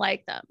I don't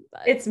like them.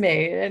 But. It's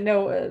me.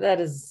 No, that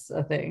is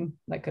a thing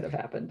that could have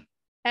happened.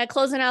 At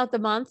closing out the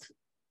month,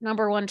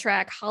 number one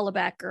track,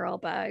 Hollaback Girl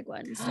by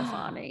Gwen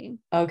Stefani.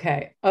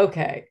 Okay.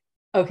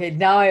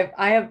 Now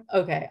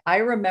I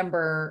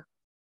remember.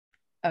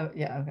 Oh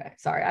yeah. Okay.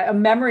 Sorry. A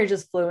memory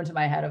just flew into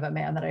my head of a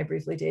man that I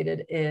briefly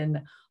dated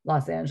in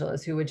Los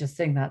Angeles who would just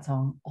sing that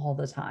song all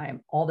the time.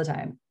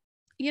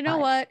 You know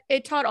what?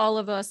 It taught all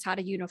of us how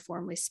to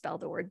uniformly spell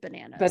the word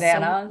bananas.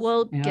 Bananas. So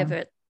we'll give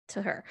it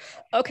to her.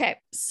 Okay.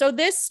 So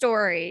this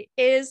story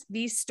is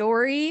the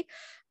story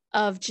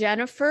of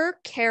Jennifer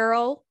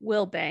Carol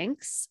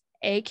Wilbanks,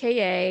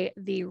 AKA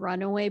the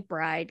Runaway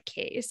Bride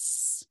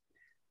case.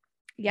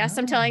 Yes,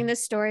 I'm telling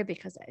this story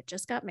because I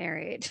just got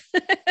married.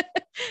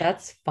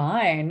 That's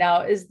fine.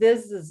 Now, is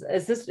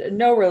this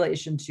no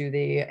relation to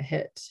the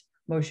hit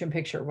motion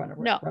picture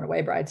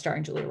Runaway Bride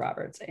starring Julia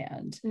Roberts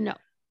and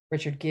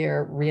Richard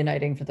Gere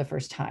reuniting for the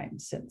first time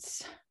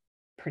since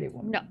Pretty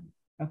Woman? No.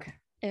 Okay.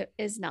 It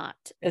is not.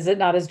 Is it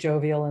not as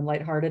jovial and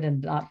lighthearted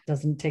and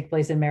doesn't take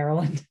place in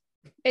Maryland?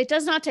 It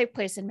does not take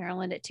place in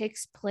Maryland. It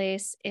takes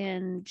place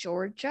in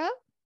Georgia.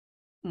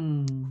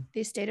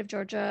 The state of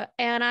Georgia.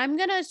 And I'm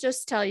going to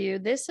just tell you,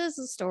 this is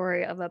a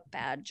story of a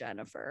bad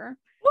Jennifer.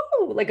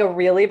 Ooh, like a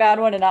really bad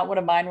one and not one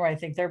of mine where I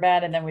think they're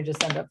bad and then we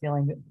just end up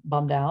feeling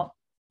bummed out.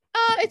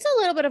 It's a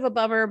little bit of a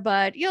bummer,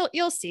 but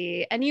you'll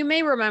see. And you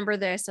may remember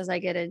this as I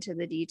get into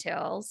the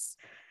details.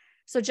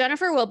 So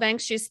Jennifer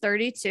Wilbanks, she's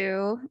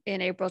 32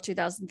 in April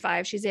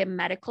 2005. She's a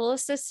medical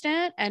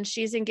assistant and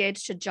she's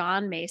engaged to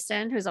John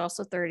Mason, who's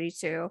also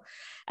 32.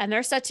 And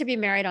they're set to be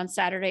married on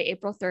Saturday,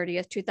 April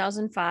 30th,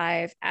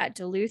 2005 at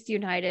Duluth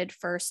United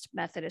First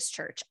Methodist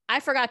Church. I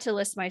forgot to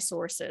list my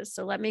sources,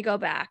 so let me go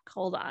back.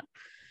 Hold on.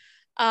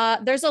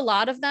 There's a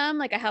lot of them.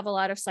 Like I have a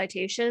lot of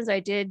citations.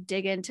 I did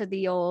dig into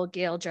the old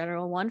Gale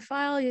General 1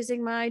 file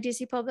using my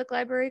DC Public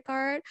Library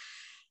card.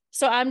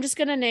 So I'm just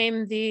going to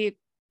name the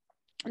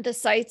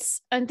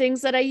sites and things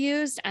that I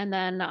used, and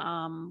then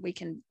we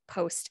can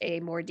post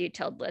a more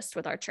detailed list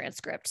with our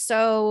transcript.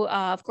 So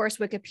of course,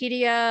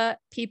 Wikipedia,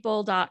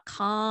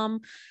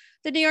 people.com,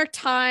 the New York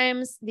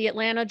Times, the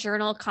Atlanta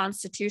Journal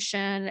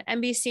Constitution,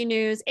 NBC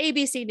News,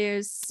 ABC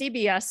News,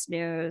 CBS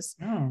News,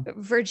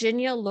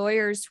 Virginia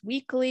Lawyers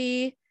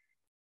Weekly,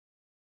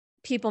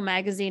 People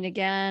magazine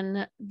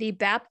again, the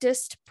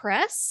Baptist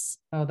Press.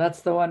 Oh,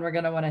 that's the one we're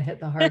going to want to hit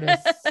the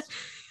hardest.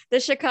 The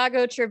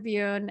Chicago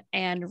Tribune,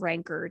 and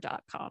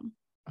Ranker.com.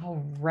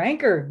 Oh,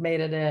 Ranker made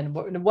it in.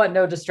 What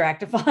no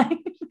Distractify?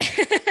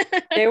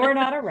 They were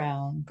not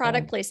around.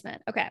 Product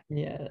placement. Okay.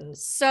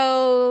 Yes.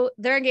 So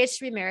they're engaged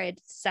to be married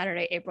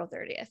Saturday, April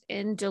 30th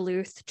in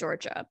Duluth,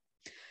 Georgia.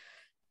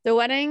 The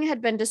wedding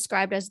had been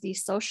described as the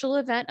social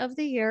event of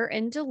the year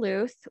in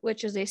Duluth,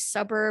 which is a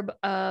suburb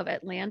of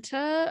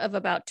Atlanta of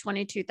about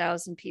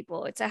 22,000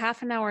 people. It's a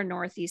half an hour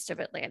northeast of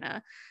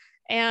Atlanta.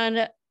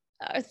 And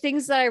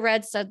things that I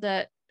read said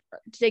that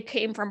they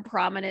came from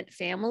prominent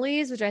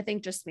families, which I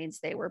think just means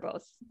they were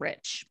both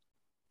rich.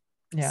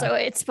 Yeah. So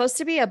it's supposed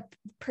to be a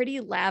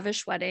pretty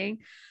lavish wedding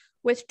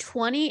with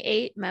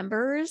 28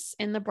 members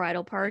in the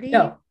bridal party.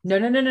 No.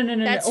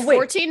 That's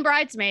 14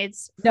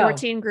 bridesmaids,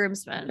 14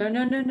 groomsmen.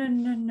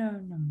 No.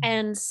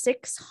 And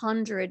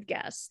 600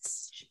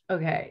 guests.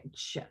 Okay,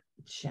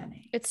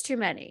 Jenny. It's too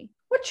many.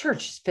 What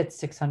church fits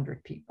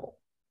 600 people?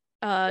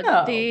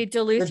 The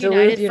Duluth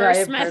United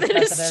First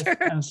Methodist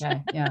Church.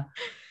 Okay, yeah.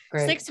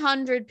 Great.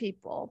 600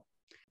 people.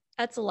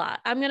 That's a lot.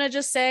 I'm going to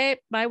just say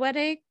my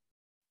wedding,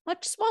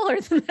 much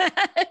smaller than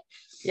that.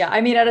 Yeah.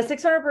 I mean, at a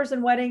 600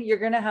 person wedding, you're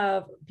going to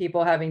have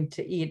people having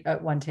to eat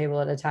at one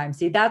table at a time.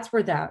 See, that's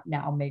where that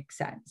now makes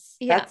sense.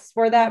 Yeah. That's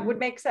where that would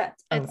make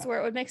sense. That's where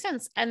it would make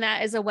sense. And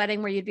that is a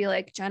wedding where you'd be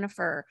like,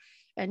 Jennifer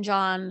and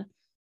John,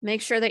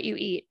 make sure that you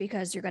eat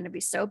because you're going to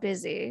be so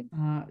busy.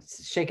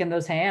 Shaking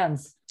those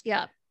hands.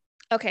 Yeah.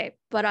 Okay.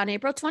 But on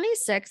April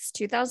 26,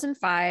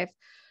 2005,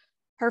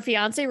 her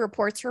fiance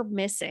reports her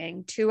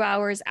missing 2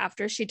 hours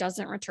after she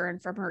doesn't return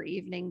from her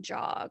evening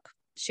jog.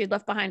 She'd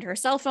left behind her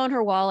cell phone,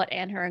 her wallet,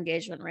 and her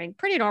engagement ring.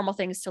 Pretty normal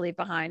things to leave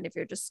behind if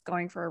you're just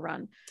going for a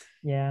run.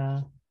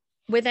 Yeah.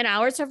 Within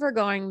hours of her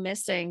going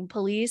missing,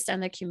 police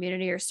and the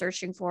community are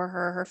searching for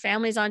her. Her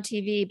family's on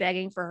TV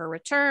begging for her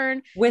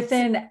return.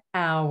 Within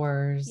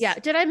hours. Yeah.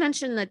 Did I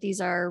mention that these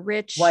are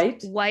rich,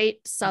 white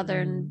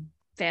Southern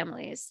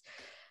families?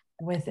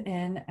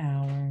 Within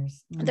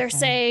hours. Okay. They're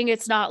saying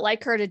it's not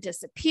like her to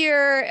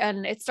disappear,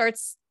 and it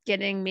starts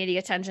getting media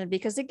attention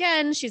because,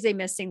 again, she's a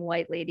missing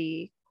white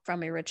lady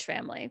from a rich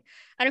family.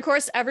 And of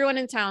course, everyone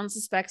in town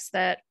suspects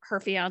that her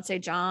fiance,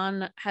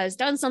 John, has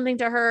done something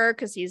to her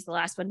because he's the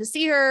last one to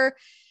see her.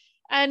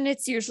 And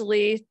it's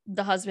usually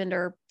the husband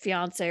or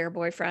fiance or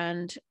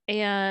boyfriend.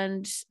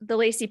 And the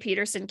Laci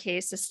Peterson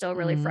case is still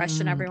really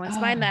fresh in everyone's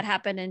mind. That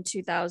happened in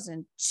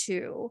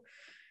 2002.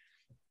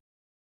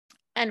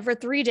 And for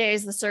 3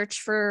 days, the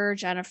search for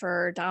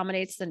Jennifer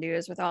dominates the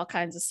news with all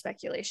kinds of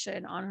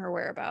speculation on her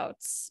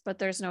whereabouts, but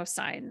there's no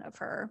sign of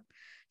her.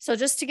 So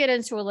just to get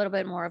into a little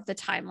bit more of the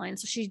timeline.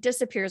 So she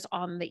disappears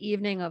on the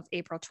evening of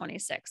April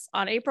 26th.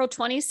 On April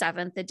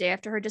 27th, the day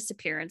after her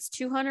disappearance,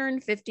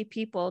 250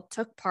 people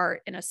took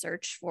part in a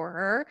search for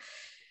her.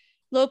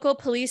 Local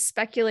police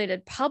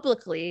speculated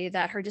publicly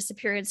that her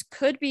disappearance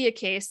could be a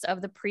case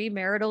of the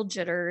premarital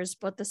jitters,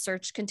 but the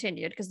search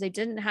continued because they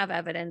didn't have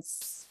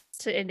evidence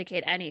to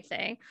indicate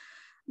anything.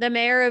 The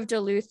mayor of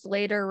Duluth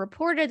later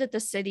reported that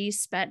the city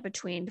spent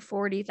between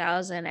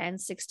 $40,000 and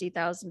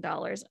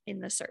 $60,000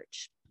 in the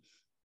search.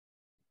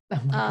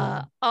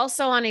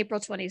 Also on April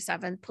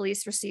 27th,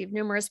 police received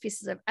numerous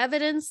pieces of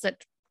evidence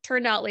that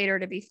turned out later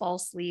to be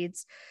false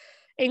leads,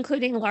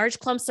 including large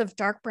clumps of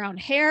dark brown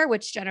hair,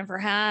 which Jennifer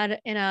had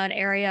in an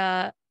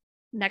area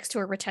next to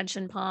a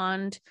retention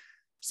pond,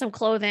 some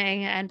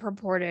clothing, and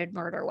purported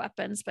murder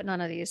weapons, but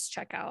none of these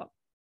check out.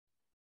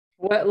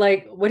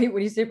 When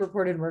you say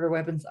purported murder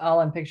weapons, all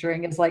I'm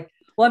picturing is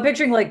I'm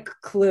picturing like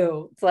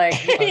Clue. It's like,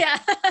 yeah,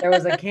 there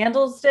was a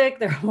candlestick,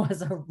 there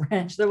was a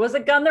wrench, there was a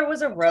gun, there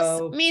was a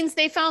rope. This means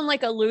they found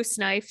like a loose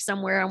knife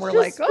somewhere and we're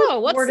like, oh,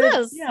 what's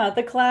this? Yeah,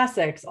 the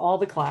classics, all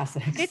the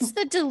classics. It's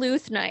the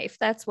Duluth knife.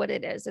 That's what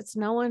it is. It's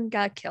no one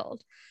got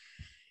killed.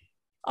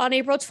 On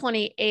April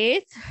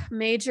 28th,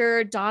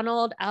 Major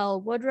Donald L.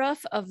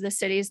 Woodruff of the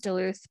city's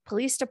Duluth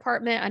Police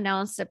Department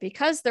announced that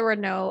because there were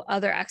no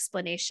other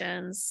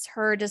explanations,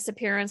 her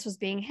disappearance was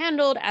being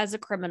handled as a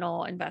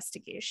criminal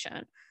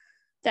investigation.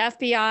 The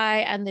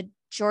FBI and the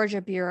Georgia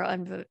Bureau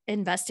of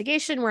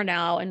Investigation were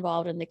now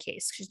involved in the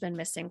case. She's been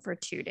missing for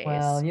 2 days.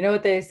 Well, you know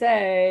what they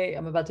say.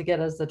 I'm about to get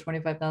us a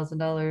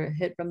 $25,000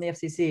 hit from the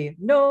FCC.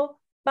 No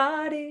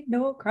body,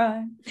 no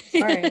crime.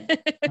 Sorry. I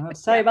don't have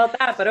to tell you about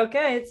that, but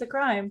okay, it's a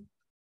crime.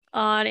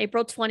 On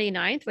April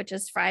 29th, which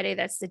is Friday,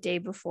 that's the day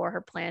before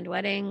her planned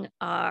wedding,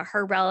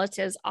 her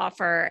relatives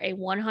offer a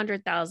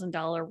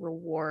 $100,000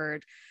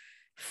 reward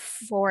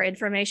for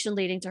information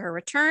leading to her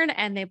return,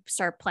 and they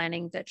start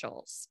planning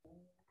vigils.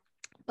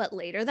 But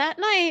later that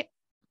night,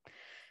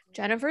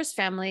 Jennifer's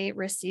family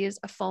receives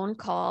a phone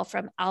call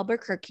from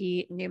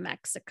Albuquerque, New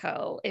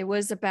Mexico. It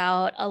was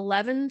about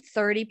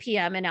 11:30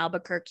 p.m. in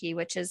Albuquerque,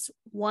 which is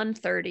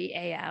 1:30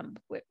 a.m.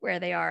 where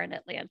they are in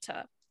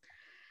Atlanta.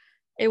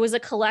 It was a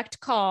collect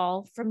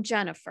call from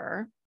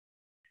Jennifer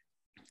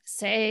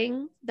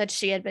saying that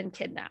she had been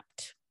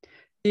kidnapped.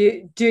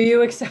 Do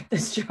you accept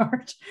this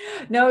charge?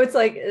 No, it's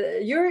like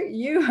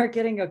you are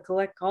getting a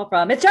collect call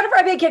from. It's Jennifer.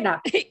 I'm being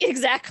kidnapped.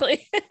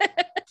 Exactly.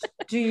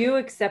 Do you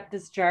accept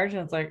this charge?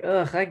 And it's like,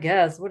 ugh, I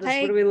guess. What are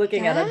I we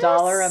looking at?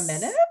 $1 a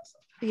minute?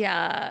 guess.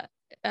 Yeah.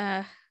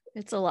 Uh,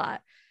 it's a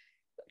lot.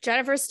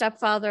 Jennifer's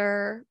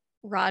stepfather,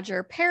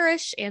 Roger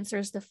Parrish,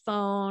 answers the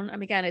phone. I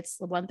mean, again, it's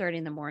 1:30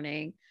 in the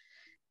morning.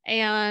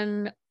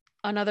 And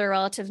another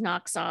relative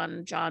knocks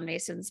on John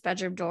Mason's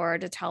bedroom door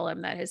to tell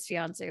him that his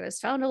fiance was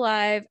found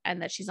alive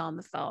and that she's on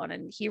the phone.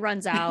 And he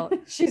runs out.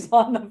 She's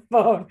on the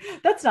phone.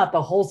 That's not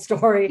the whole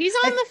story. He's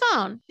on the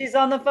phone. She's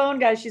on the phone,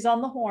 guys. She's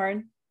on the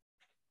horn.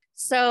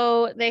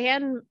 So they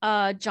hand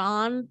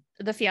John,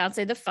 the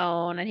fiance, the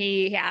phone, and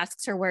he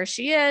asks her where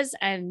she is,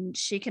 and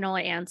she can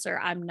only answer,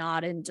 "I'm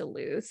not in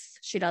Duluth."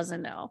 She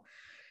doesn't know.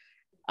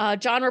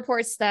 John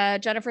reports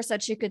that Jennifer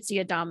said she could see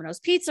a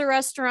Domino's pizza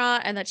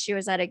restaurant and that she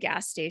was at a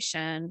gas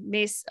station.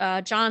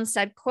 John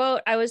said,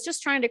 quote, "I was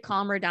just trying to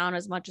calm her down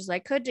as much as I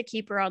could to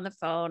keep her on the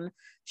phone.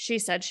 She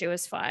said she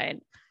was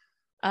fine."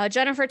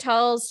 Jennifer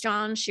tells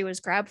John she was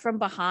grabbed from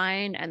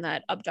behind and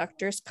that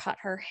abductors cut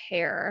her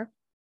hair.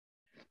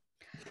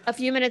 A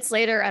few minutes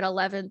later at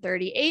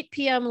 11:38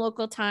 p.m.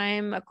 local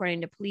time,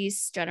 according to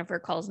police, Jennifer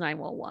calls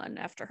 911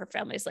 after her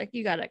family's like,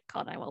 "You got to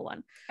call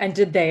 911." And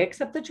did they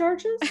accept the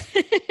charges?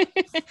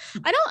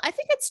 I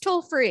think it's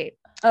toll free.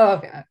 Oh,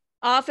 okay.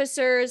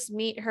 Officers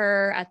meet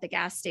her at the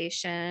gas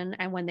station,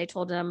 and when they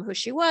told them who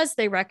she was,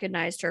 they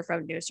recognized her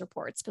from news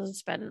reports because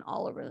it's been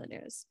all over the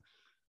news.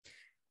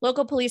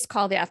 Local police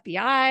call the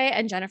FBI,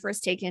 and Jennifer is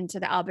taken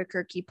to the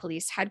Albuquerque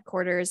police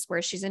headquarters,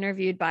 where she's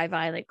interviewed by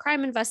violent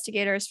crime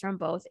investigators from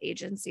both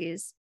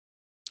agencies.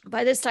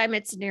 By this time,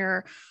 it's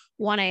near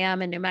 1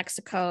 a.m. in New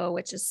Mexico,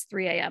 which is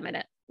 3 a.m.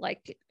 in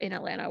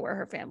Atlanta, where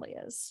her family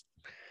is.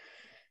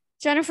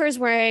 Jennifer's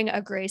wearing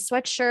a gray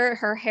sweatshirt.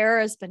 Her hair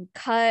has been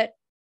cut,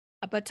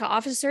 but to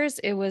officers,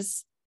 it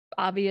was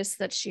obvious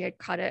that she had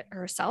cut it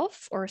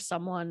herself or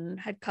someone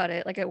had cut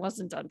it. Like, it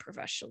wasn't done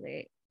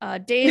professionally.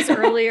 Days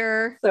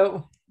earlier,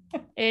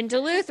 in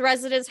Duluth,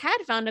 residents had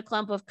found a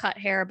clump of cut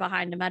hair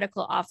behind a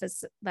medical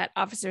office that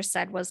officers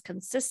said was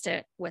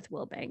consistent with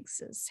Will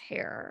Banks's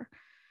hair.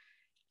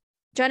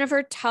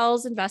 Jennifer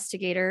tells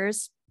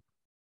investigators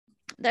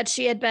that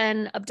she had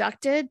been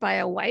abducted by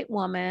a white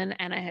woman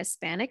and a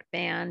Hispanic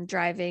man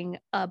driving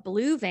a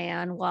blue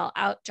van while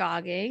out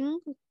jogging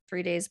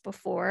 3 days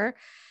before,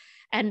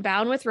 and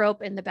bound with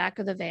rope in the back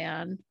of the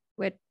van,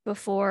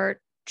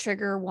 before,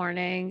 trigger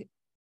warning,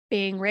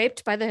 being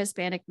raped by the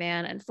Hispanic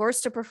man and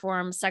forced to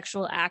perform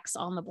sexual acts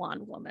on the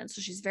blonde woman. So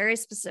she's very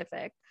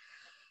specific.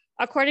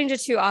 According to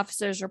two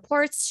officers'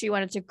 reports, she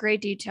went into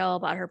great detail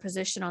about her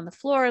position on the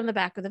floor in the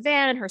back of the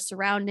van and her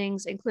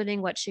surroundings,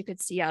 including what she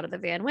could see out of the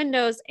van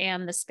windows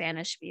and the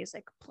Spanish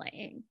music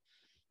playing.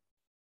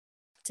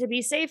 To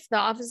be safe, the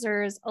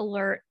officers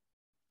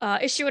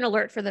issue an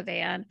alert for the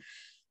van,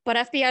 but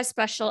FBI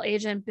Special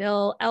Agent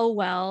Bill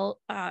Elwell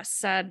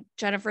said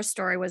Jennifer's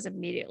story was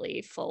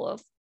immediately full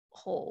of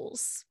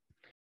holes.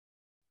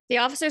 The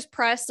officers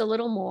pressed a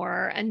little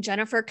more, and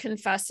Jennifer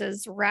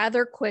confesses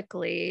rather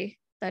quickly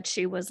that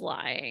she was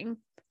lying.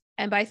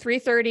 And by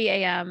 3:30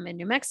 a.m. in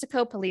New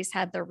Mexico, police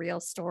had the real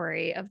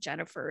story of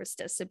Jennifer's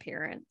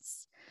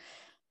disappearance.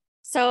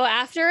 So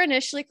after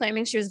initially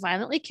claiming she was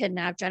violently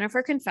kidnapped,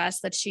 Jennifer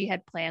confessed that she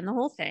had planned the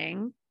whole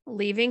thing,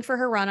 leaving for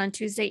her run on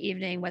Tuesday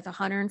evening with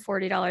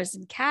 $140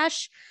 in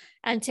cash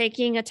and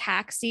taking a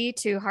taxi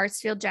to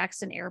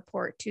Hartsfield-Jackson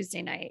Airport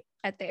Tuesday night.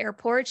 At the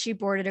airport, she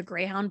boarded a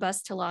Greyhound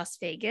bus to Las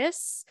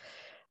Vegas,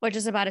 which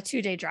is about a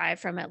 2-day drive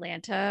from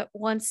Atlanta.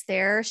 Once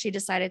there, she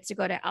decided to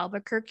go to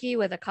Albuquerque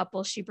with a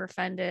couple she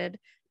befriended,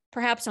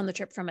 perhaps on the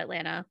trip from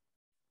Atlanta.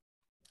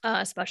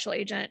 Special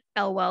Agent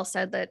Elwell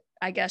said that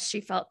I guess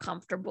she felt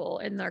comfortable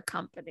in their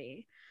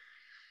company.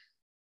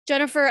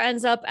 Jennifer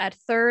ends up at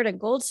 3rd and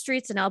Gold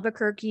Streets in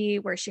Albuquerque,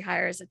 where she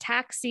hires a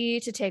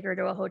taxi to take her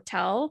to a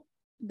hotel.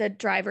 The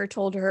driver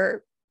told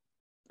her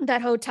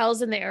that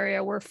hotels in the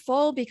area were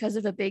full because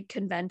of a big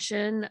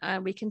convention.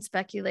 We can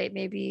speculate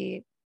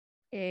maybe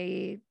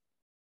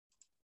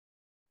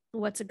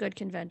what's a good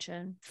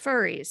convention?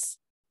 Furries.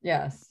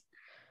 Yes.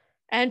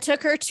 And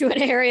took her to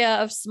an area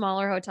of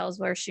smaller hotels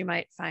where she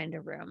might find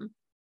a room.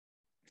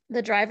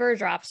 The driver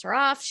drops her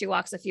off. She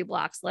walks a few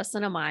blocks, less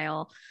than a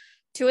mile,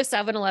 to a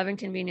 7-Eleven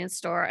convenience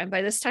store. And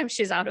by this time,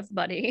 she's out of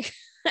money.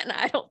 And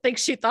I don't think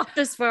she thought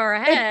this far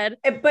ahead.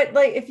 But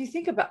like, if you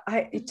think about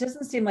it,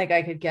 doesn't seem like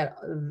I could get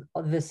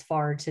this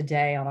far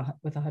today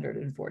with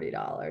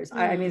 $140.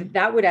 I mean,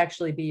 that would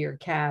actually be your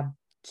cab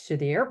to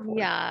the airport.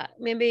 Yeah,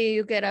 maybe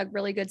you get a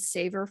really good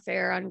saver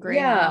fare on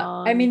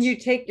Greyhound. Yeah, I mean, you're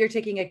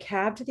taking a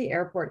cab to the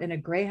airport in a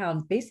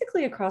Greyhound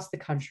basically across the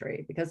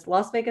country, because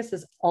Las Vegas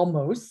is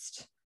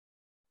almost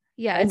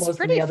it's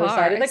pretty on the other far.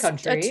 side of the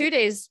country. It's a 2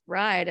 days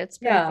ride. It's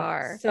pretty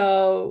far.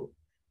 So,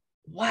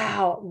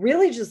 wow,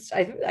 really,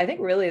 I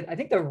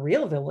think the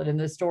real villain in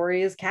this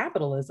story is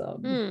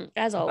capitalism,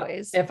 as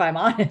always, if I'm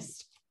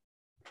honest.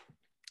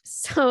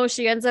 So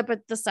she ends up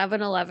at the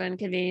 7-Eleven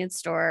convenience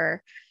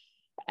store.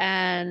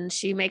 And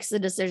she makes the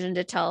decision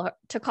to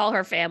call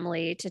her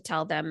family to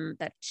tell them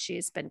that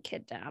she's been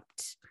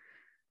kidnapped.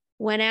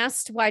 When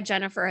asked why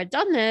Jennifer had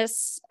done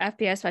this,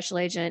 FBI Special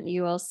Agent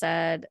Ewell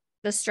said,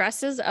 the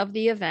stresses of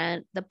the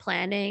event, the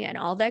planning, and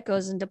all that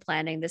goes into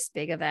planning this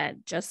big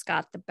event just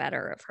got the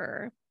better of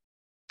her.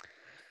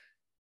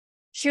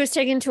 She was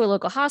taken to a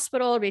local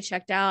hospital to be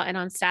checked out. And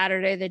on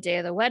Saturday, the day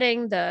of the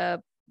wedding,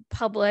 the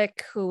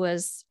public, who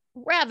was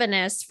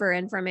ravenous for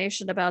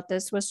information about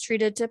this, was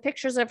treated to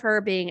pictures of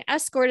her being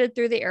escorted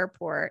through the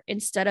airport.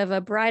 Instead of a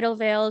bridal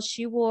veil,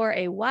 she wore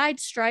a wide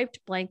striped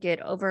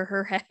blanket over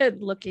her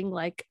head, looking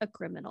like a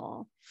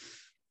criminal.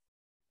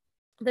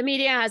 The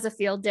media has a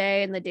field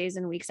day in the days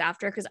and weeks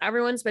after because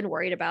everyone's been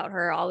worried about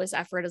her. All this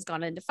effort has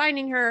gone into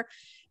finding her,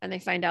 and they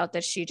find out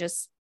that she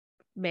just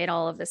made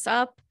all of this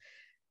up.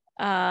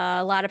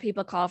 A lot of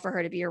people call for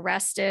her to be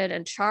arrested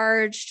and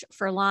charged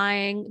for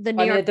lying.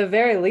 At the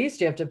very least,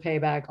 you have to pay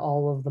back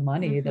all of the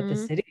money that the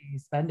city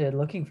spended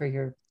looking for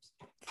your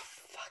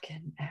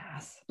fucking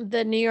ass.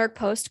 The New York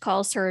Post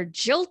calls her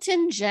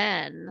Jilton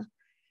Jen.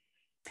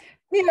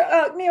 New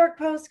York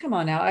Post, come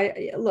on now.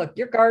 Look,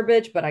 you're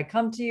garbage, but I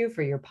come to you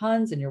for your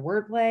puns and your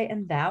wordplay,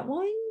 and that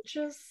one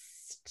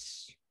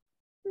just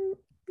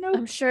nope.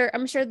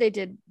 I'm sure they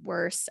did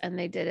worse, and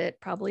they did it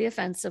probably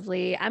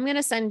offensively. I'm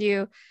gonna send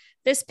you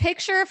this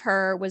picture of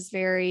her. Was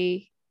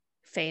very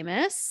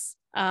famous.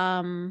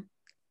 I'm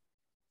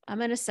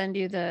gonna send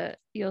you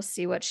you'll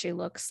see what she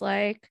looks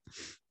like.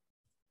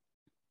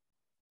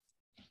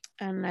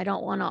 And I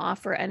don't want to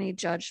offer any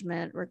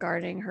judgment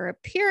regarding her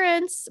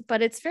appearance,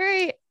 but it's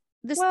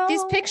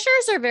these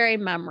pictures are very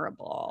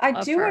memorable.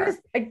 I do want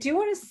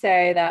to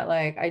say that,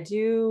 like, I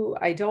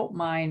don't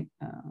mind.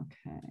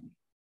 Okay.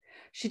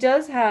 She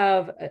does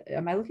have,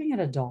 am I looking at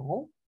a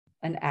doll?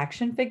 An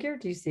action figure?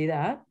 Do you see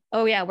that?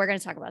 Oh yeah, we're going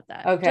to talk about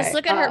that. Okay. Just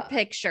look at her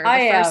picture,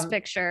 the first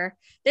picture.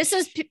 This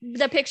is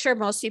the picture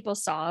most people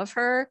saw of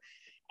her.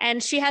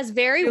 And she has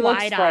very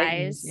wide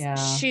eyes. Yeah.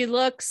 She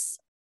looks,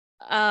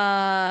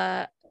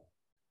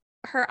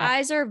 her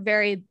eyes are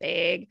very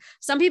big.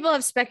 Some people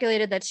have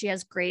speculated that she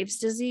has Graves'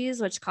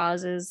 disease, which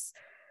causes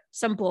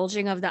some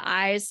bulging of the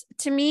eyes.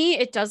 To me,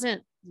 it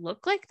doesn't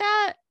look like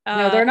that.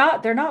 No,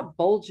 they're not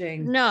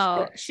bulging.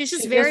 No, she's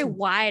just very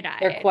wide-eyed.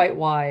 They're quite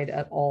wide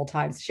at all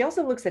times. She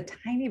also looks a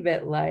tiny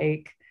bit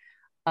like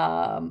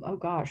oh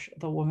gosh,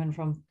 the woman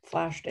from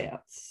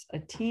Flashdance,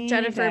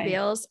 Jennifer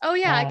Beals. Oh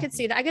yeah, I could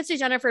see that. I could see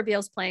Jennifer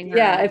Beals playing her.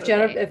 Yeah,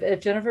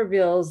 if Jennifer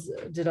Beals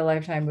did a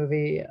Lifetime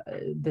movie,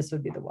 this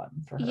would be the one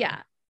for her.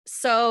 Yeah.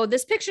 So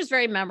this picture is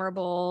very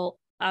memorable,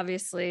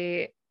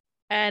 obviously.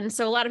 And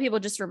so a lot of people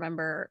just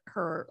remember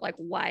her like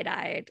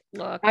wide-eyed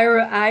look.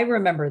 I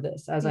remember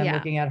this as I'm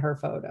looking at her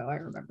photo. I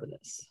remember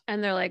this.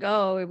 And they're like,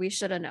 oh, we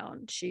should have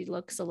known. She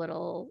looks a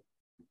little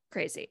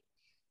crazy,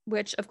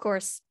 which of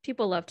course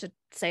people love to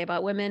say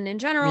about women in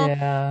general.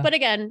 Yeah. But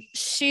again,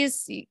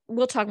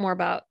 we'll talk more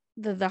about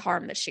the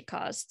harm that she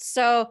caused.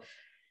 So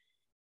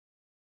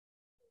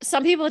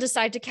some people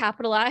decide to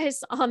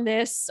capitalize on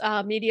this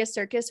media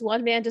circus.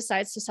 One man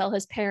decides to sell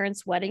his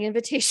parents' wedding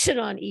invitation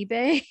on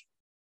eBay.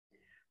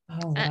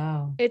 Oh,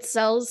 wow. It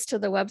sells to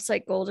the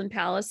website Golden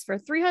Palace for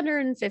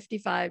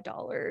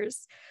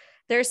 $355.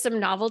 There's some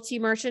novelty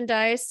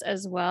merchandise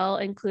as well,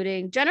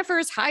 including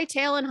Jennifer's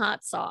Hightail and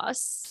Hot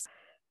Sauce,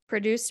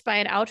 produced by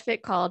an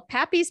outfit called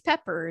Pappy's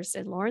Peppers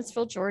in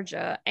Lawrenceville,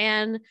 Georgia.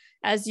 And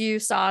as you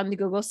saw in the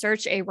Google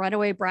search, a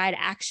Runaway Bride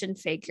action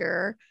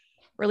figure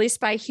released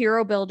by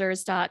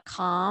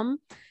HeroBuilders.com.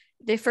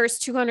 The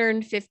first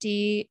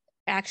 250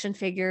 action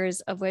figures,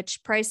 of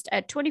which priced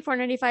at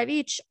 $24.95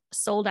 each,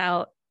 sold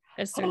out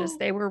as soon as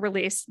they were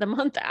released the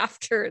month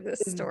after this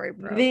story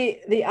broke.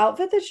 The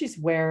outfit that she's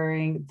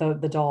wearing,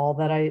 the doll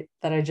that I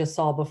just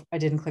saw before, I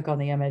didn't click on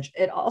the image.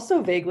 It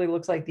also vaguely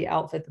looks like the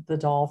outfit that the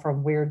doll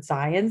from Weird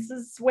Science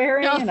is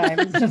wearing. And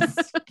I'm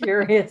just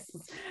curious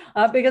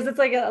because it's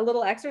like a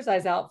little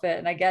exercise outfit,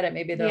 and I get it.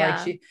 Maybe they're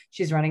like,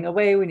 she's running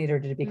away. We need her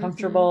to be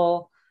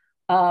comfortable.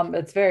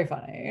 It's very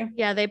funny.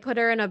 Yeah. They put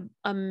her in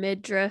a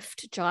midriff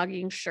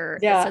jogging shirt.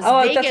 Yeah. That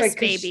says Vegas, that's right,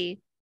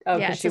 baby.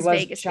 Because she was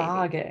Vegas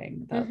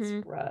jogging. Baby. That's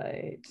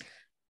right.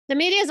 The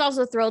media is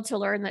also thrilled to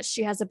learn that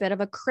she has a bit of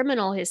a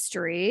criminal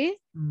history,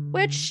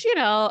 which,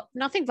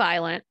 nothing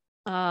violent.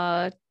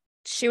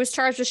 She was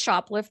charged with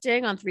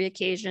shoplifting on 3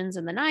 occasions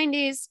in the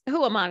 90s.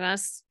 Who among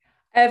us?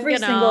 I'm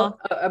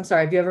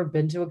sorry, have you ever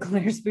been to a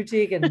Claire's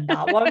boutique and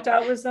not walked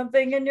out with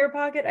something in your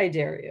pocket? I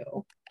dare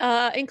you.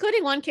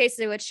 Including one case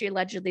in which she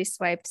allegedly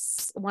swiped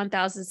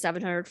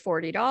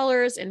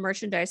 $1,740 in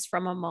merchandise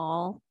from a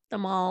mall. The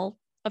mall,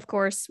 of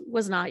course,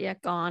 was not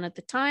yet gone at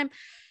the time.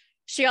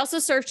 She also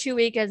served 2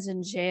 weekends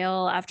in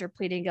jail after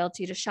pleading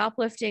guilty to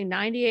shoplifting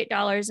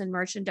 $98 in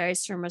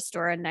merchandise from a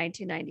store in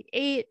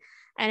 1998.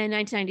 And in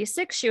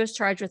 1996, she was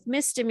charged with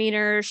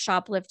misdemeanor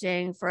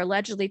shoplifting for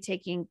allegedly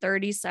taking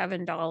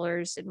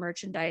 $37 in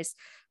merchandise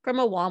from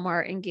a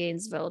Walmart in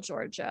Gainesville,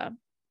 Georgia.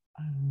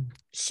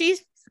 She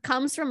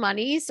comes from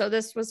money, so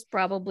this was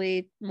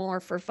probably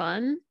more for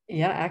fun.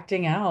 Yeah,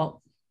 acting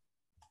out.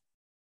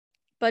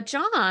 But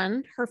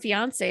John, her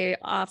fiance,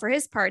 for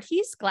his part,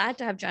 he's glad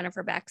to have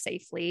Jennifer back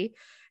safely.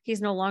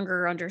 He's no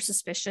longer under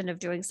suspicion of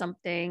doing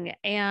something.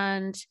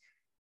 And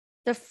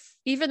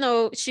even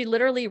though she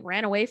literally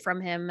ran away from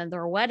him in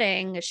their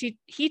wedding,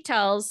 he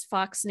tells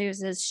Fox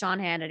News's Sean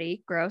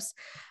Hannity, gross.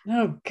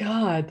 Oh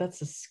God, that's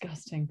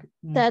disgusting.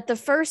 That the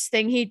first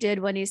thing he did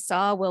when he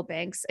saw Will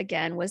Banks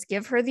again was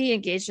give her the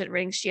engagement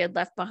ring she had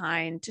left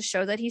behind to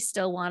show that he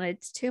still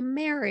wanted to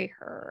marry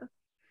her.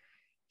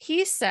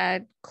 He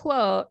said,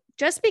 quote,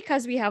 just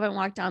because we haven't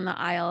walked down the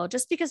aisle,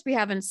 just because we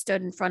haven't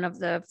stood in front of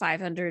the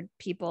 500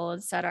 people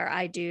and said our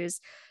I do's,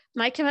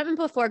 my commitment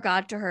before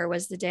God to her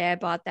was the day I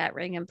bought that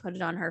ring and put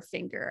it on her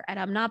finger. And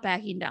I'm not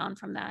backing down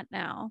from that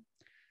now.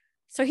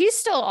 So he's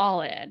still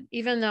all in,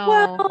 even though.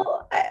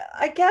 Well,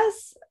 I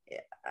guess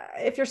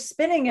if you're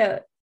spinning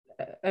it,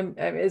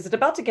 is it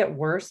about to get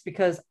worse?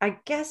 Because I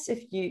guess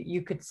if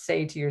you could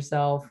say to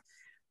yourself,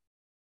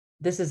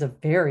 this is a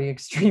very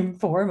extreme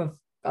form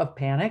of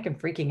panic and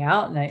freaking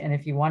out. And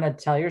if you want to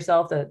tell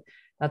yourself that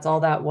that's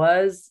all that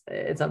was,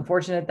 it's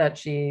unfortunate that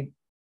she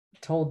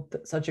told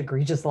such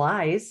egregious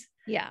lies.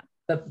 Yeah.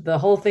 The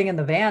whole thing in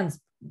the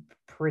van's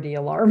pretty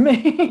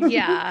alarming.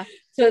 Yeah.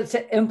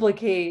 to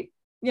implicate,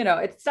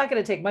 it's not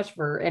going to take much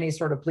for any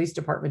sort of police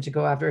department to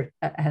go after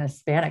an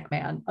Hispanic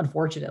man,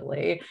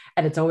 unfortunately.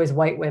 And it's always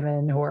white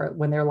women who are,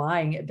 when they're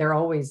lying, they're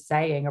always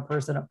saying a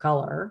person of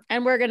color.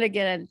 And we're going to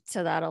get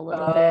into that a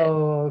little bit.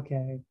 Oh,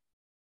 okay.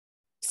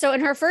 So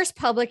in her first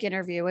public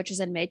interview, which is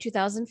in May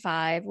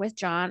 2005, with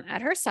John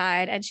at her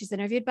side, and she's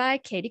interviewed by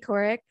Katie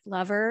Couric,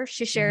 lover,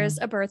 she shares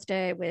a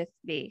birthday with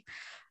me.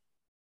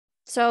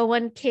 So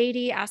when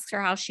Katie asks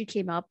her how she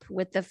came up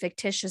with the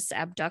fictitious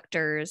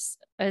abductors,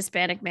 a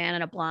Hispanic man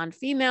and a blonde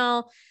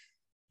female,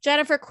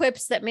 Jennifer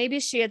quips that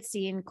maybe she had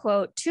seen,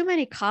 quote, too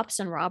many cops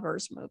and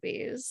robbers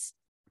movies.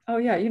 Oh,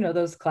 yeah.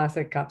 Those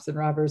classic cops and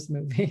robbers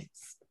movies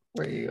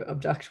where you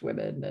abduct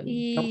women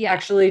and don't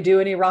actually do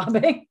any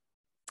robbing.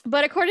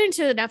 But according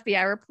to an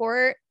FBI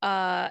report,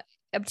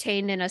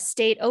 obtained in a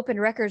state open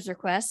records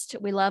request,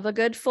 we love a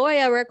good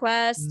FOIA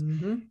request,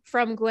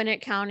 from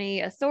Gwinnett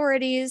County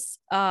authorities,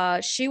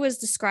 she was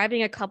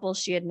describing a couple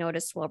she had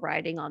noticed while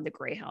riding on the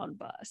Greyhound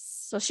bus.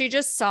 So she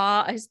just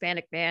saw a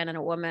Hispanic man and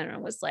a woman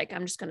and was like,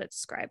 I'm just going to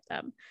describe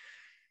them.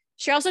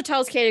 She also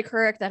tells Katie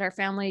Couric that her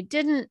family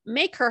didn't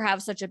make her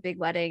have such a big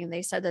wedding, and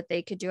they said that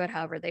they could do it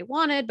however they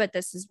wanted, but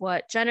this is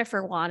what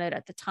Jennifer wanted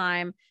at the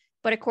time.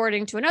 But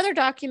according to another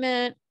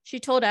document, she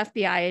told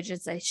FBI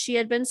agents that she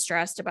had been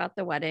stressed about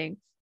the wedding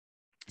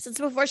since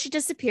before she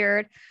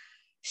disappeared.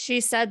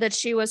 She said that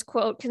she was,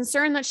 quote,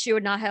 concerned that she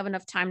would not have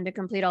enough time to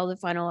complete all the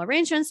final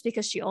arrangements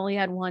because she only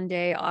had one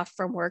day off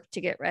from work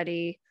to get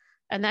ready.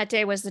 And that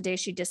day was the day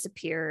she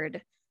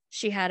disappeared.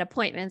 She had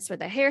appointments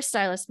with a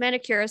hairstylist,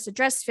 manicurist, a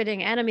dress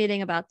fitting, and a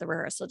meeting about the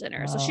rehearsal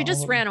dinner. So she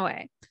just ran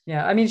away.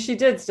 Yeah. I mean, she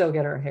did still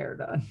get her hair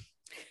done.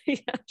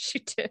 Yeah, she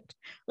did.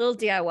 A little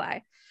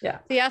DIY. Yeah.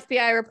 The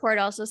FBI report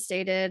also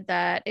stated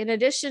that in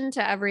addition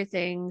to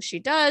everything she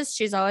does,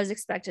 she's always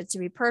expected to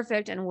be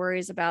perfect and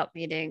worries about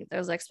meeting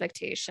those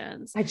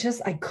expectations. I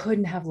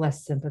couldn't have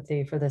less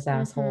sympathy for this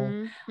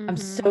asshole. I'm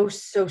so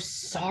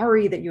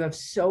sorry that you have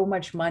so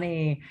much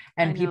money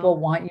and people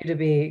want you to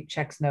be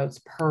checks notes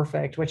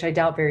perfect, which I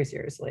doubt very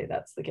seriously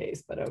that's the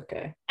case, but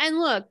okay. And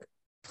look,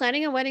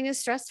 planning a wedding is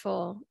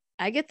stressful.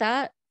 I get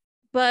that,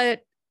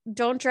 but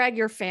don't drag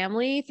your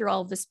family through all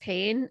of this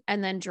pain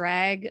and then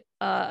drag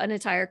an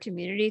entire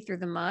community through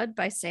the mud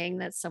by saying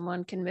that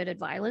someone committed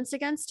violence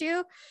against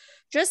you.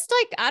 Just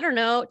like, I don't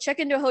know, check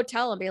into a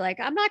hotel and be like,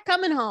 I'm not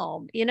coming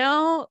home,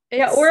 Yeah.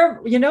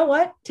 Or you know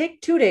what?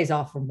 Take 2 days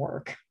off from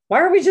work.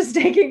 Why are we just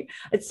taking,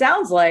 it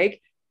sounds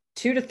like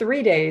 2 to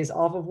 3 days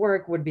off of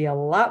work would be a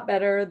lot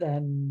better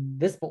than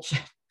this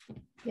bullshit.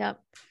 Yep.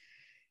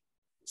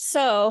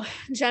 So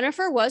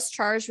Jennifer was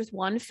charged with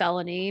one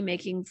felony,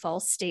 making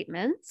false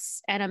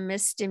statements, and a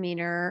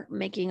misdemeanor,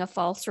 making a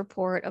false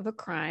report of a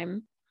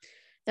crime.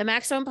 The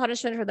maximum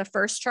punishment for the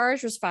first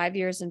charge was 5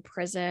 years in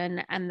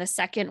prison, and the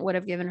second would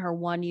have given her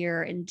 1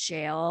 year in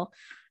jail.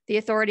 The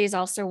authorities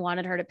also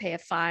wanted her to pay a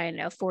fine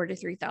of $4,000 to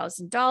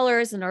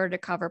 $3,000 in order to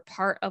cover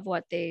part of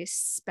what they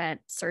spent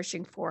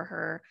searching for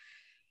her.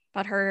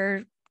 But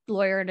her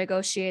lawyer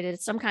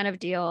negotiated some kind of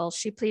deal.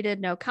 She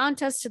pleaded no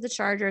contest to the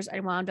charges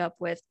and wound up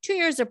with 2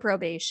 years of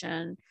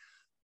probation,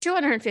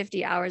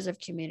 250 hours of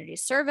community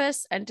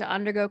service, and to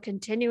undergo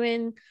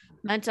continuing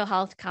mental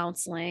health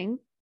counseling.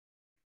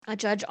 A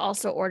judge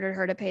also ordered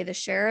her to pay the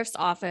sheriff's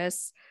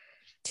office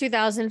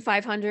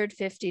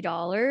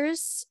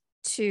 $2,550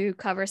 to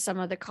cover some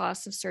of the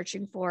costs of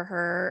searching for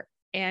her.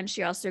 And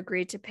she also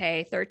agreed to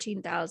pay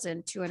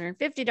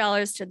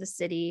 $13,250 to the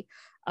city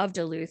of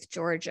Duluth,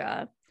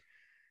 Georgia.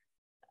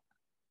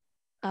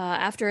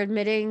 After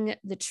admitting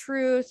the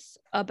truth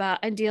about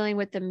and dealing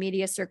with the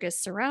media circus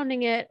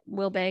surrounding it,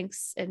 Will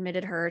Banks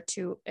admitted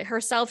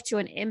herself to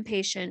an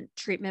inpatient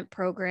treatment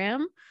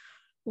program.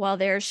 While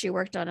there, she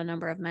worked on a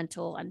number of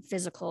mental and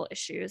physical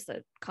issues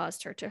that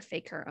caused her to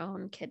fake her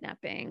own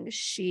kidnapping.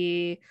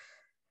 She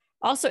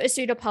Also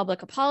issued a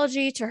public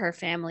apology to her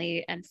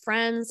family and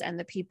friends and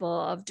the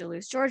people of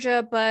Duluth,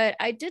 Georgia, but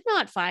I did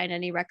not find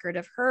any record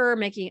of her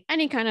making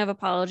any kind of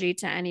apology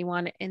to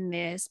anyone in the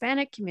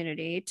Hispanic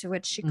community to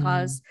which she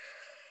caused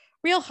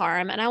real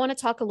harm. And I want to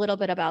talk a little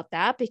bit about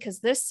that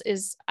because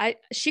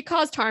she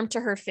caused harm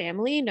to her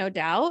family, no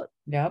doubt.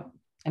 Yep.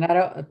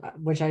 And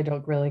which I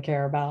don't really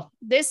care about.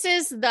 This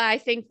is I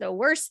think the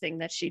worst thing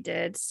that she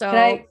did. So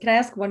can I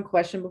ask one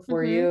question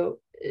before you?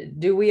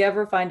 Do we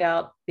ever find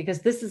out,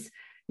 because this is,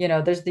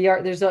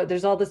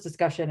 there's all this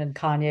discussion, and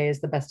Kanye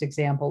is the best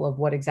example of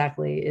what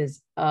exactly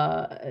is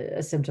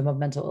a symptom of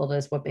mental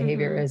illness, what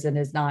behavior is and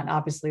is not.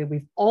 Obviously,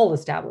 we've all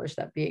established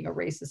that being a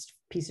racist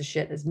piece of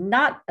shit is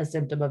not a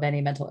symptom of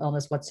any mental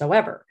illness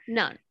whatsoever.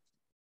 None.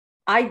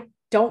 I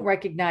don't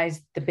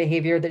recognize the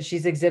behavior that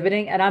she's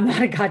exhibiting, and I'm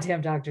not a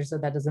goddamn doctor, so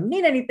that doesn't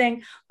mean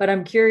anything, but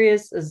I'm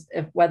curious as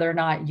if whether or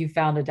not you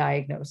found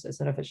an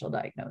official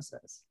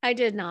diagnosis. I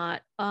did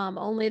not.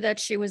 Only that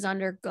she was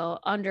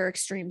under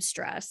extreme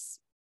stress.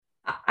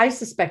 I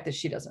suspect that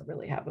she doesn't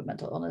really have a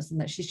mental illness and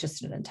that she's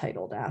just an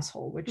entitled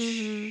asshole, which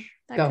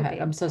go ahead.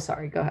 I'm so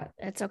sorry. Go ahead.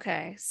 It's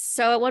okay.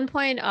 So at one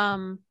point,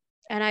 and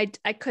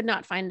I could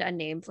not find a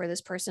name for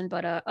this person,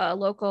 but a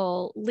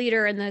local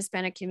leader in the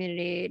Hispanic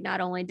community not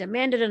only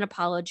demanded an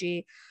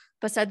apology,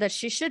 but said that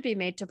she should be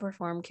made to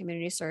perform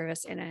community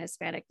service in a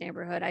Hispanic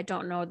neighborhood. I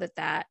don't know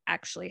that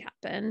actually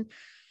happened.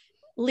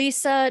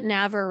 Lisa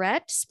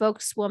Navarrete,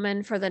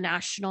 spokeswoman for the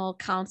National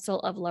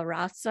Council of La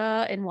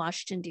Raza in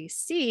Washington,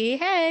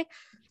 D.C.,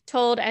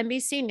 told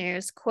NBC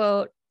News,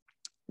 quote,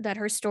 that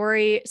her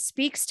story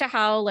speaks to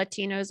how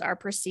Latinos are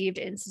perceived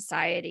in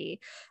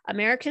society.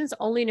 Americans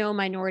only know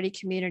minority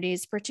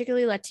communities,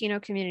 particularly Latino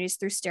communities,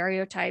 through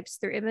stereotypes,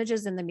 through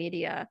images in the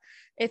media.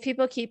 If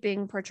people keep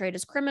being portrayed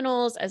as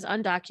criminals, as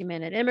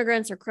undocumented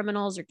immigrants or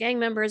criminals or gang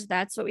members,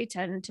 that's what we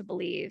tend to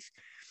believe.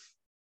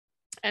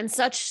 And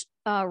such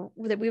that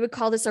we would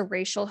call this a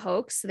racial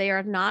hoax. They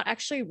are not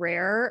actually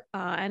rare.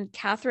 And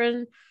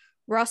Catherine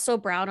Russell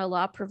Brown, a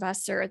law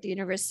professor at the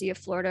University of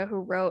Florida who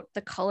wrote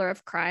The Color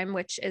of Crime,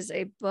 which is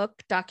a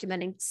book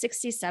documenting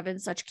 67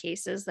 such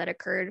cases that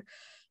occurred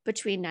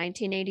between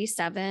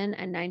 1987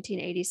 and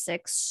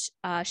 1986.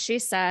 She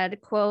said,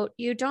 quote,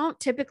 "You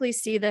don't typically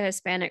see the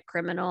Hispanic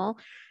criminal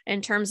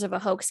in terms of a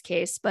hoax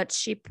case, but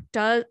she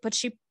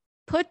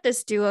put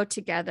this duo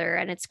together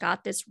and it's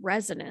got this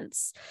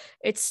resonance.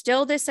 It's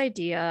still this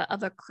idea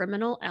of a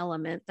criminal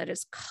element that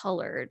is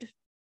colored,"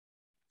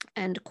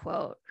 end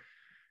quote.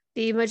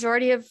 The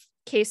majority of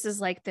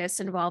cases like this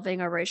involving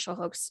a racial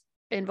hoax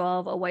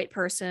involve a white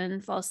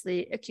person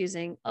falsely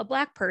accusing a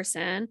Black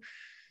person.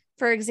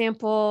 For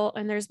example,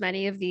 and there's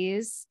many of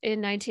these, in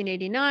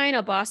 1989,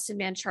 a Boston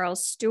man,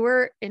 Charles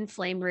Stewart,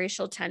 inflamed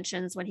racial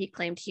tensions when he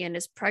claimed he and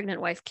his pregnant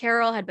wife,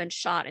 Carol, had been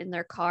shot in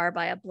their car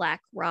by a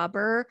Black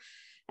robber.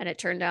 And it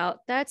turned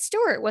out that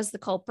Stewart was the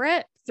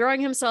culprit,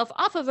 throwing himself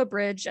off of a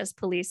bridge as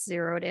police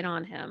zeroed in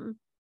on him.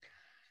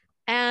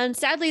 And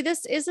sadly,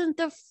 this isn't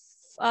the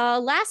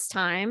last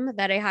time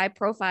that a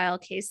high-profile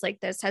case like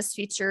this has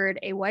featured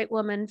a white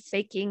woman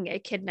faking a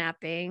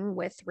kidnapping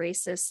with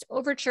racist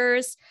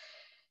overtures.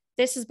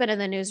 This has been in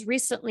the news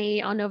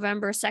recently. On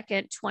November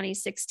 2nd,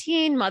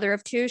 2016, mother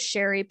of two,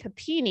 Sherry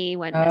Papini,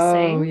 went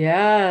missing. Oh,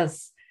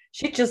 yes.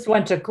 She just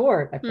went to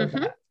court. I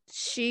forgot.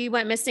 She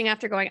went missing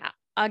after going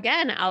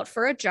out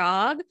for a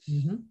jog.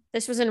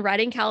 This was in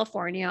Redding,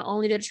 California,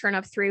 only to turn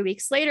up 3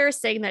 weeks later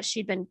saying that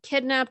she'd been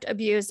kidnapped,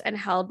 abused, and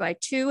held by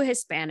two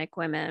Hispanic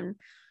women.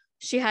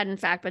 She had, in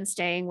fact, been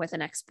staying with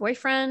an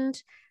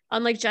ex-boyfriend.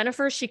 Unlike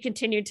Jennifer, she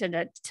continued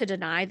to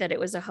deny that it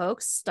was a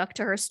hoax, stuck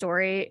to her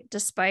story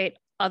despite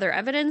other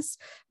evidence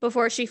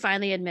before she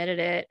finally admitted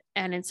it.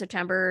 And in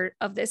September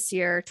of this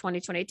year,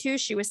 2022,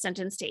 she was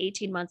sentenced to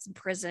 18 months in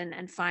prison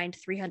and fined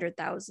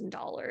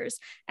 $300,000.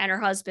 And her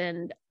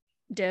husband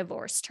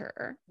divorced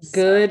her.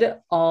 Good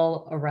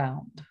all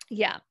around.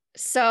 Yeah.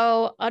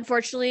 So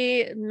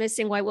unfortunately,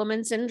 missing white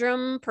woman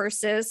syndrome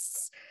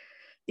persists.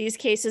 These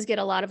cases get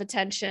a lot of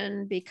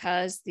attention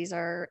because these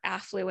are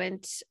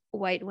affluent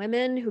white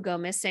women who go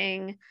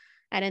missing.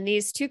 And in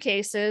these two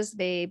cases,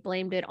 they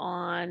blamed it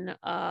on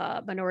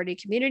minority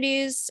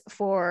communities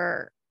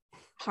for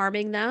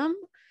harming them.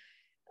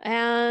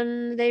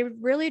 And they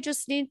really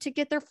just need to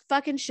get their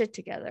fucking shit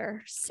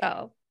together.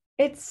 So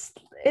it's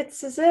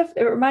as if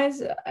it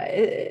reminds,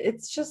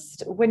 it's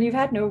just when you've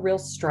had no real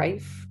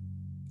strife,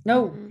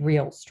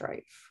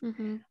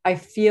 I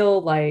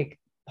feel like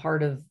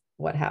part of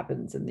what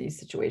happens in these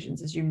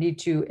situations is you need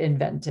to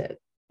invent it.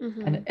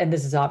 And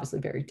this is obviously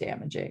very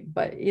damaging,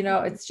 but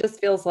it just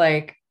feels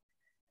like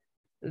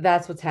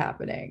that's what's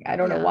happening. I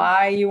don't know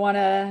why you want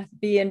to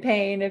be in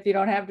pain if you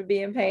don't have to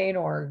be in pain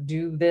or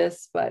do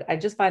this, but I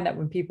just find that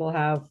when people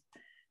have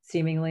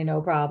seemingly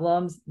no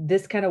problems,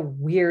 this kind of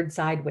weird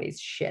sideways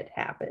shit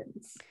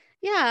happens.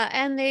 Yeah,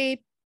 and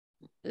they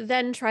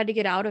then try to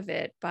get out of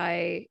it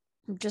by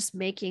just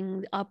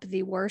making up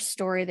the worst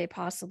story they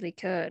possibly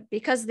could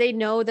because they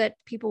know that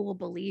people will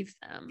believe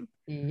them.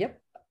 Yep.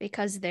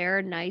 Because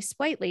they're nice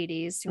white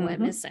ladies who went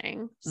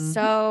missing.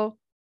 So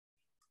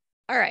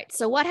All right.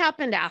 So what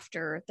happened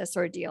after this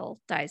ordeal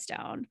dies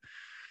down?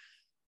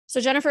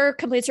 So Jennifer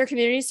completes her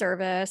community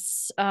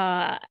service.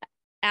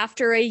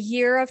 After a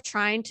year of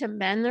trying to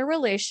mend their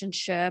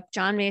relationship,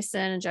 John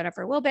Mason and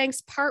Jennifer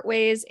Wilbanks part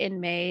ways in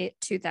May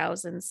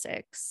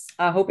 2006.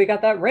 I hope he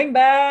got that ring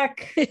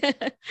back.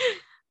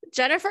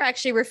 Jennifer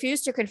actually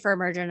refused to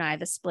confirm or deny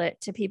the split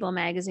to People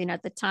magazine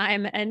at the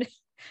time. And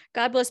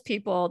God bless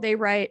People, they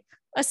write,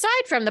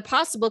 aside from the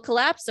possible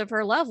collapse of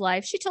her love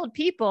life, she told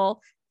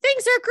People,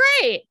 things are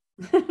great.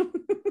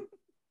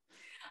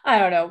 I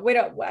don't know.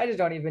 I just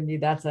don't even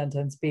need that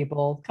sentence,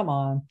 people. Come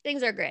on.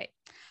 Things are great.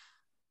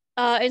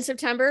 In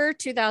September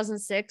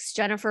 2006,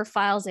 Jennifer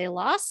files a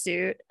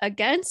lawsuit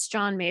against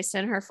John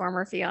Mason, her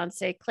former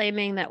fiance,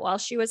 claiming that while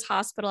she was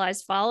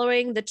hospitalized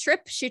following the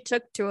trip she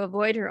took to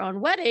avoid her own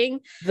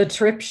wedding. The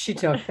trip she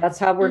took. That's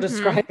how we're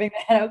describing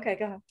that. Okay,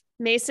 go ahead.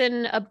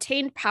 Mason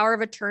obtained power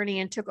of attorney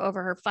and took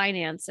over her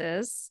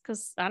finances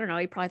because, I don't know,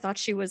 he probably thought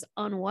she was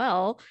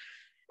unwell.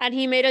 And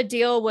he made a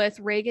deal with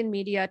Reagan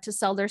Media to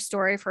sell their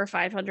story for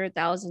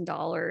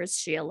 $500,000,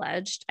 she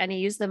alleged. And he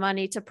used the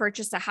money to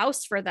purchase a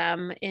house for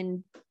them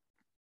in,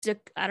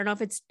 I don't know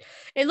if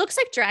it looks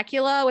like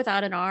Dracula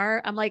without an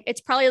R. I'm like, it's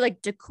probably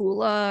like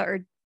Dracula, or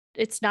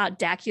it's not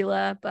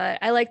Dracula, but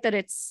I like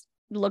that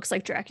looks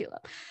like Dracula.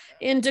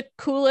 In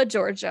Dracula,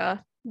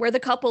 Georgia, where the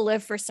couple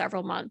lived for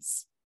several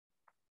months.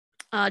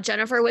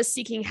 Jennifer was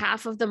seeking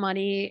half of the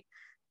money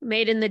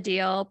made in the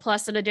deal,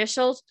 plus an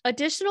additional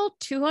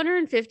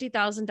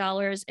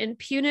 $250,000 in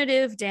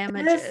punitive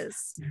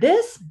damages.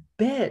 This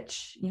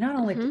bitch, not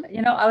only,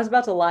 I was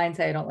about to lie and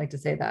say I don't like to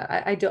say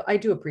that. I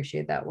do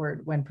appreciate that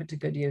word when put to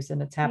good use,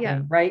 and it's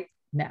happening right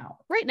now.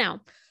 Right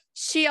now.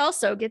 She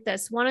also, get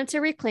this, wanted to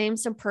reclaim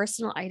some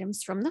personal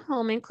items from the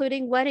home,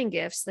 including wedding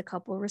gifts the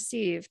couple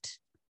received.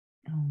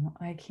 Oh,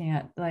 I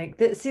can't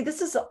this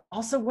is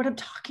also what I'm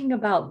talking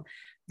about.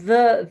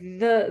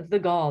 The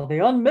gall, the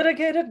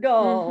unmitigated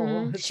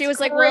gall. She was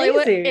crazy. Like,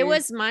 well, it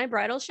was my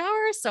bridal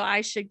shower, so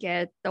I should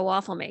get the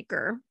waffle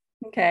maker.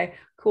 Okay,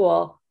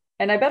 cool.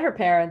 And I bet her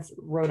parents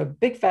wrote a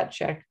big fat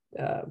check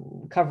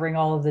covering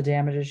all of the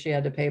damages she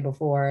had to pay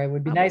before. It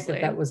would be nice if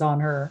that was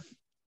on her.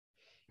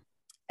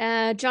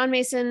 John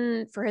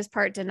Mason, for his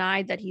part,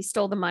 denied that he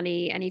stole the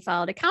money, and he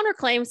filed a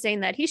counterclaim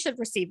saying that he should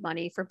receive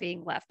money for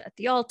being left at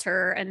the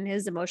altar and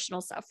his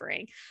emotional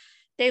suffering.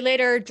 They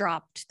later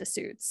dropped the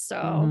suits.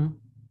 So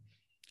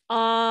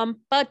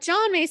but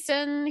John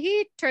Mason,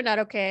 he turned out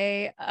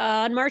okay.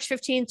 On March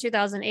 15,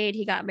 2008,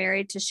 he got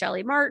married to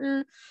Shelley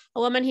Martin,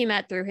 a woman he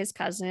met through his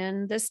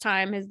cousin. This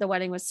time, the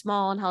wedding was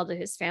small and held at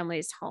his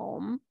family's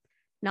home,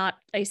 not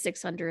a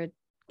 600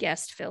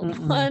 guest filled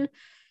one.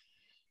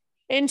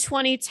 In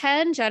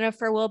 2010,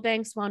 Jennifer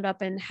Wilbanks wound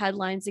up in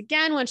headlines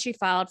again when she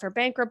filed for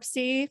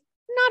bankruptcy.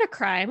 Not a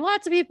crime.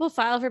 Lots of people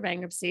file for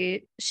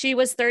bankruptcy. She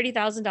was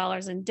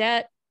 $30,000 in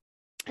debt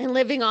and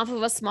living off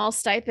of a small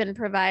stipend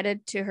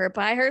provided to her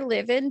by her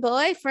live-in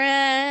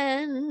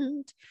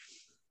boyfriend.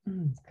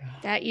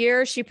 That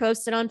year, she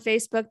posted on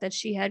Facebook that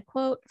she had,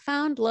 quote,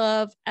 found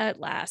love at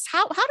last.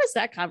 How does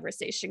that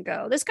conversation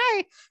go? This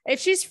guy,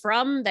 if he's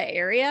from the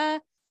area,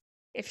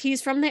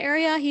 he's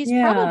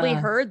probably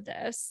heard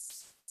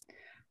this.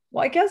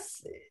 Well, I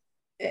guess,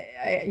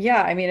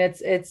 I mean,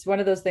 it's one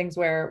of those things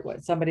where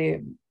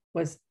somebody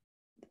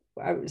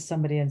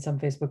in some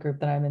Facebook group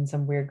that I'm in,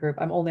 some weird group.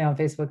 I'm only on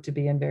Facebook to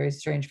be in very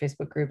strange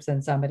Facebook groups,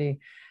 and somebody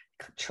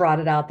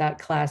trotted out that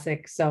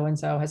classic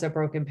so-and-so has a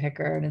broken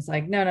picker, and it's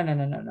like, no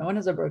one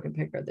has a broken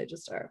picker. They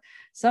just are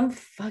some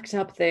fucked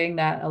up thing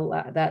that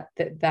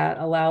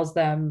allows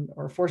them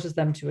or forces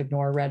them to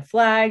ignore red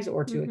flags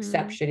or to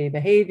accept shitty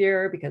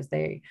behavior because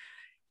they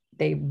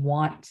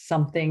want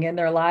something in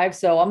their lives.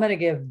 So I'm going to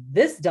give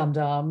this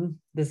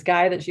this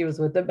guy that she was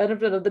with, the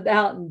benefit of the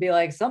doubt and be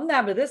like, something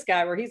happened to this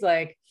guy where he's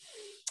like,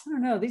 I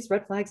don't know, these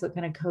red flags look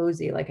kind of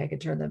cozy. Like I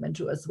could turn them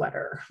into a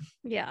sweater.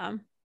 Yeah.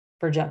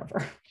 For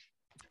Jennifer.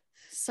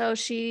 So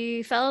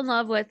she fell in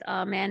love with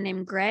a man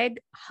named Greg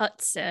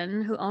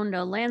Hudson, who owned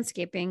a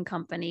landscaping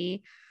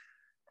company,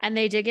 and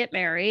they did get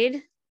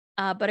married.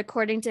 But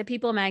according to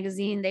People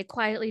magazine, they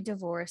quietly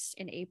divorced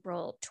in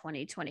April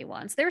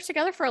 2021. So they were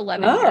together for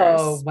 11 years.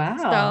 Oh, wow.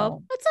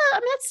 So that's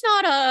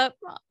not a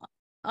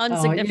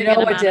insignificant you know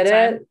what amount did of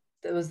time.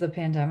 It was the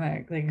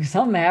pandemic. Like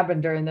something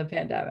happened during the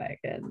pandemic,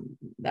 and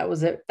that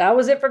was it. That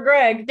was it for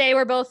Greg. They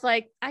were both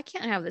like, I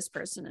can't have this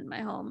person in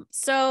my home.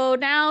 So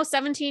now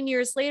 17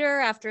 years later,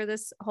 after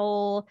this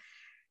whole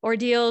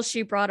ordeal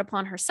she brought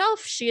upon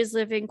herself, she is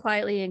living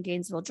quietly in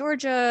Gainesville,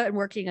 Georgia, and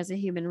working as a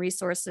human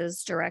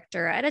resources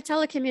director at a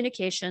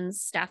telecommunications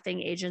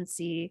staffing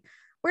agency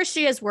where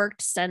she has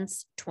worked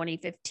since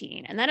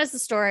 2015. And that is the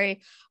story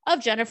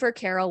of Jennifer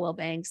Carol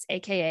Wilbanks,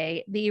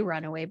 aka the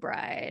Runaway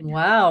Bride.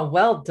 Wow,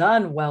 well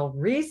done, well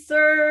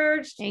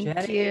researched. Thank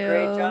Jenny, you.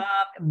 great job.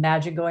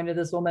 Imagine going to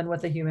this woman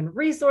with a human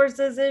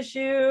resources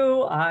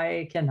issue.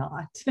 I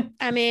cannot.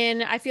 I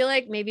mean, I feel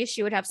like maybe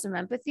she would have some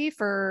empathy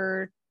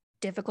for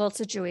difficult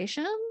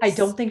situations. I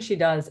don't think she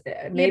does.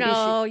 Maybe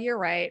you're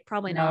right.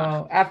 Probably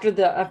not. After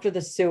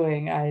the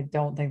suing, I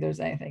don't think there's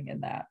anything in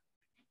that.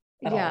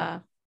 Yeah.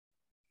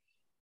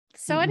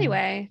 So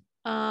anyway,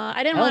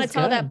 I didn't That want was to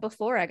tell that good.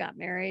 before I got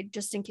married,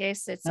 just in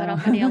case it set Oh.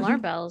 off any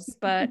alarm bells.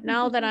 But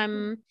now that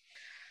I'm,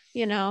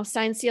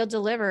 signed, sealed,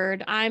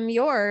 delivered, I'm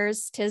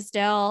yours,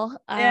 Tisdale.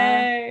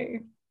 Yay.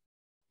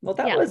 Well,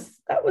 Yeah.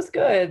 that was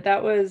good.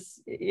 That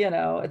was,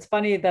 it's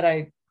funny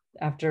that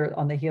after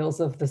on the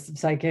heels of this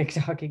psychic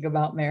talking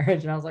about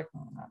marriage, and I was like,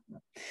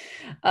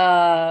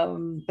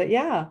 oh, but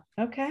yeah,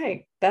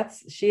 okay.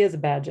 She is a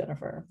bad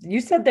Jennifer.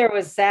 You said there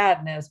was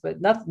sadness, but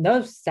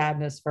no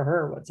sadness for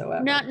her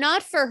whatsoever.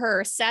 Not for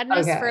her.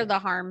 Sadness for Okay. the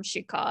harm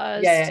she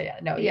caused. Yeah.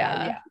 No,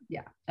 yeah.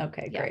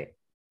 Okay, Yeah. great.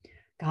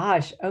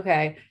 Gosh,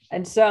 okay.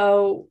 And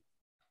so,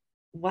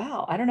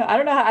 wow, I don't know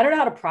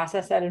how to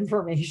process that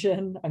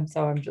information. I'm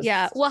just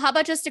Yeah. Well, how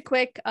about just a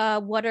quick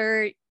what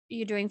are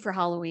you doing for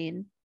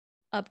Halloween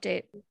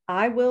update?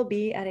 I will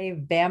be at a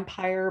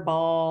vampire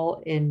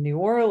ball in New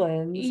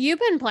Orleans. You've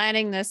been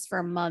planning this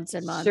for months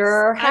and months.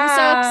 Sure have. I'm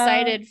so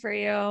excited for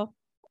you.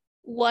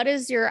 What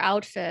is your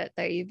outfit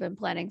that you've been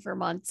planning for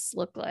months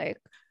look like?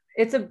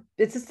 It's a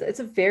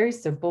very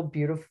simple,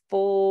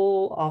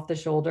 beautiful, off the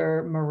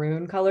shoulder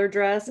maroon color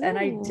dress. Ooh.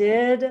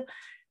 And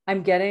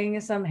I'm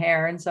getting some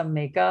hair and some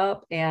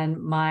makeup,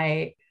 and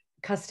my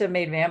custom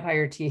made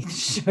vampire teeth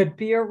should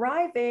be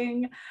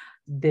arriving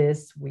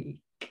this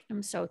week.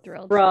 I'm so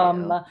thrilled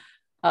from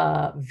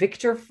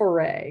Victor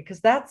Foray,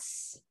 because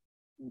that's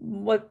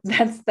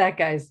that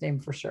guy's name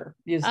for sure.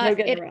 There's no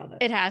getting around it.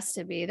 It has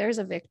to be. There's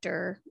a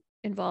Victor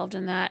involved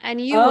in that, and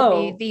you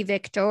will be the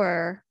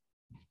Victor.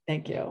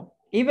 Thank you.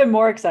 Even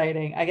more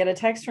exciting, I get a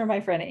text from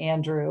my friend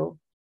Andrew,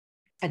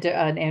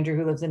 Andrew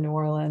who lives in New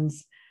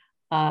Orleans,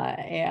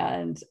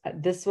 and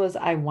this was,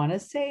 I want to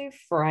say,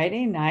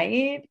 Friday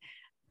night.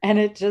 And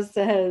it just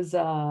says,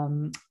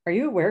 are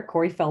you aware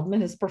Corey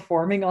Feldman is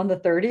performing on the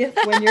 30th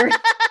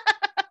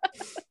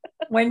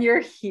when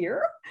you're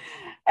here?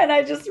 And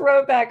I just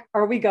wrote back,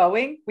 are we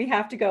going? We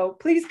have to go.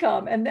 Please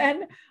come. And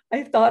then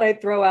I thought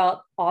I'd throw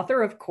out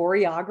author of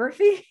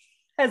choreography,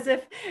 as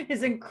if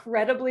his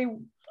incredibly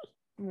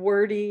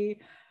wordy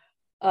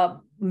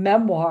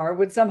memoir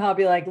would somehow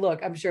be like,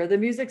 look, I'm sure the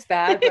music's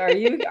bad, but are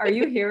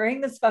you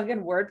hearing this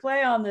fucking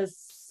wordplay on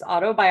this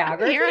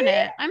autobiography?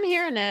 I'm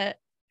hearing it.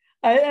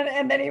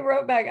 And then he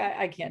wrote back,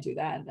 I can't do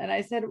that. And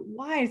I said,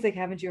 why? He's like,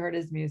 haven't you heard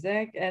his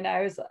music? And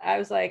I was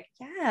like,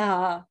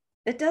 yeah,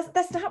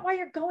 that's not why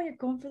you're going. You're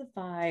going for the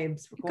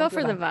vibes. Go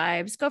for the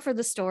vibes. Go for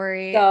the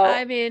story. So,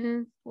 I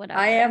mean, whatever.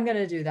 I am going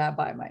to do that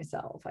by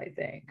myself, I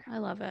think. I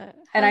love it.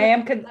 And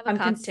have a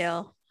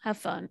cocktail. Have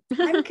fun.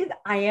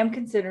 I am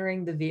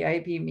considering the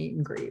VIP meet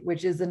and greet,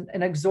 which is an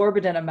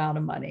exorbitant amount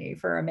of money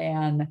for a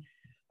man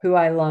who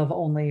I love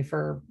only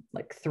for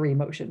like 3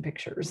 motion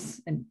pictures.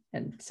 And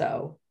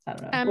so I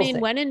don't know. I mean,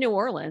 when in New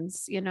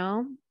Orleans,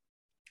 when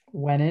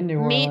in New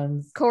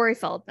Orleans, meet Corey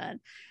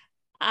Feldman.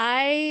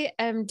 I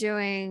am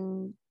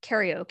doing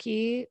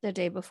karaoke the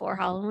day before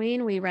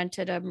Halloween. We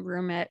rented a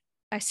room it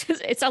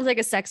sounds like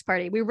a sex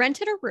party. We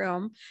rented a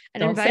room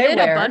and invited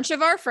a bunch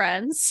of our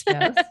friends.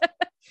 Yes.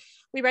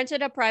 We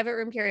rented a private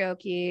room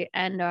karaoke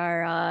and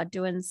are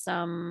doing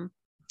some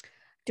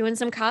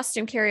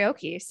costume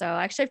karaoke. So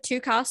I actually have 2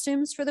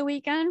 costumes for the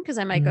weekend, because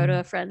I might go to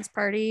a friend's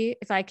party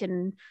if I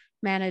can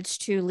manage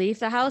to leave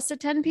the house at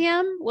 10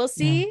 p.m. We'll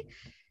see. Yeah.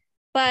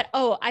 But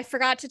I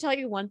forgot to tell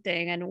you one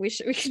thing, and we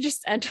could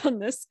just end on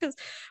this, because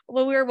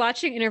when we were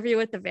watching Interview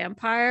with the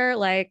Vampire,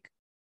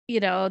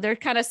 they're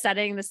kind of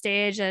setting the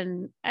stage,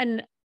 and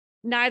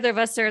neither of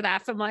us are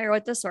that familiar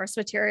with the source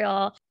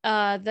material.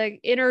 The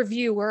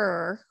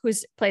interviewer,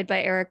 who's played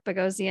by Eric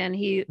Bogosian,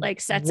 he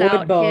sets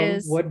out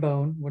his Wood,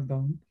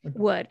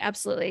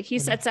 absolutely. He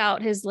sets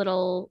out his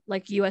little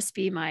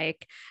USB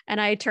mic,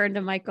 and I turned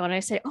to Michael and I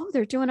say, "Oh,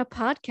 they're doing a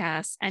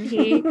podcast," and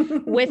he,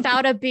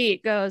 without a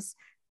beat, goes,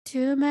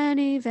 "Too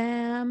many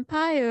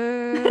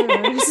vampires."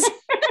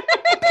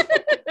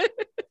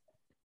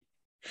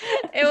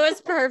 It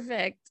was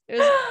perfect. It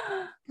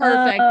was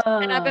perfect,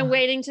 and I've been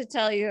waiting to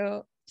tell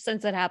you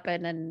since it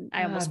happened, and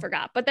I almost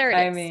forgot, but there it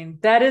is. I mean,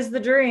 that is the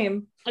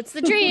dream. It's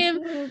the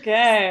dream.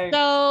 Okay.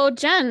 So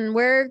Jen,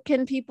 where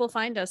can people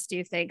find us, do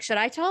you think? Should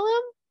I tell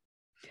them?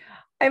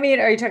 I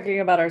mean, are you talking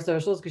about our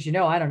socials? Because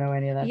I don't know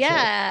any of that.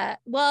 Yeah. Shit.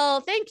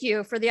 Well, thank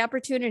you for the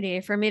opportunity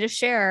for me to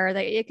share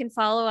that. You can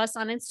follow us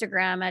on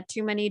Instagram at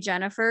Too Many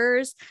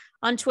Jennifers,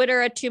 on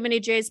Twitter at Too Many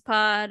J's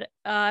Pod.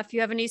 If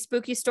you have any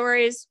spooky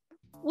stories,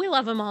 we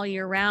love them all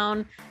year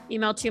round.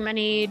 Email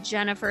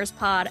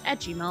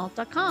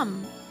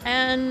toomanyjenniferspod@gmail.com.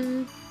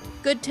 And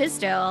good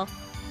Tisdale,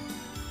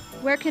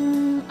 where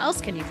else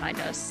can you find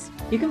us?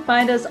 You can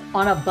find us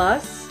on a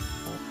bus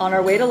on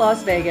our way to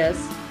Las Vegas.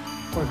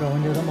 We're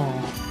going to the mall.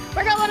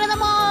 We're going to the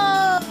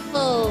mall.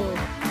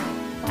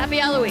 Happy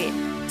Halloween.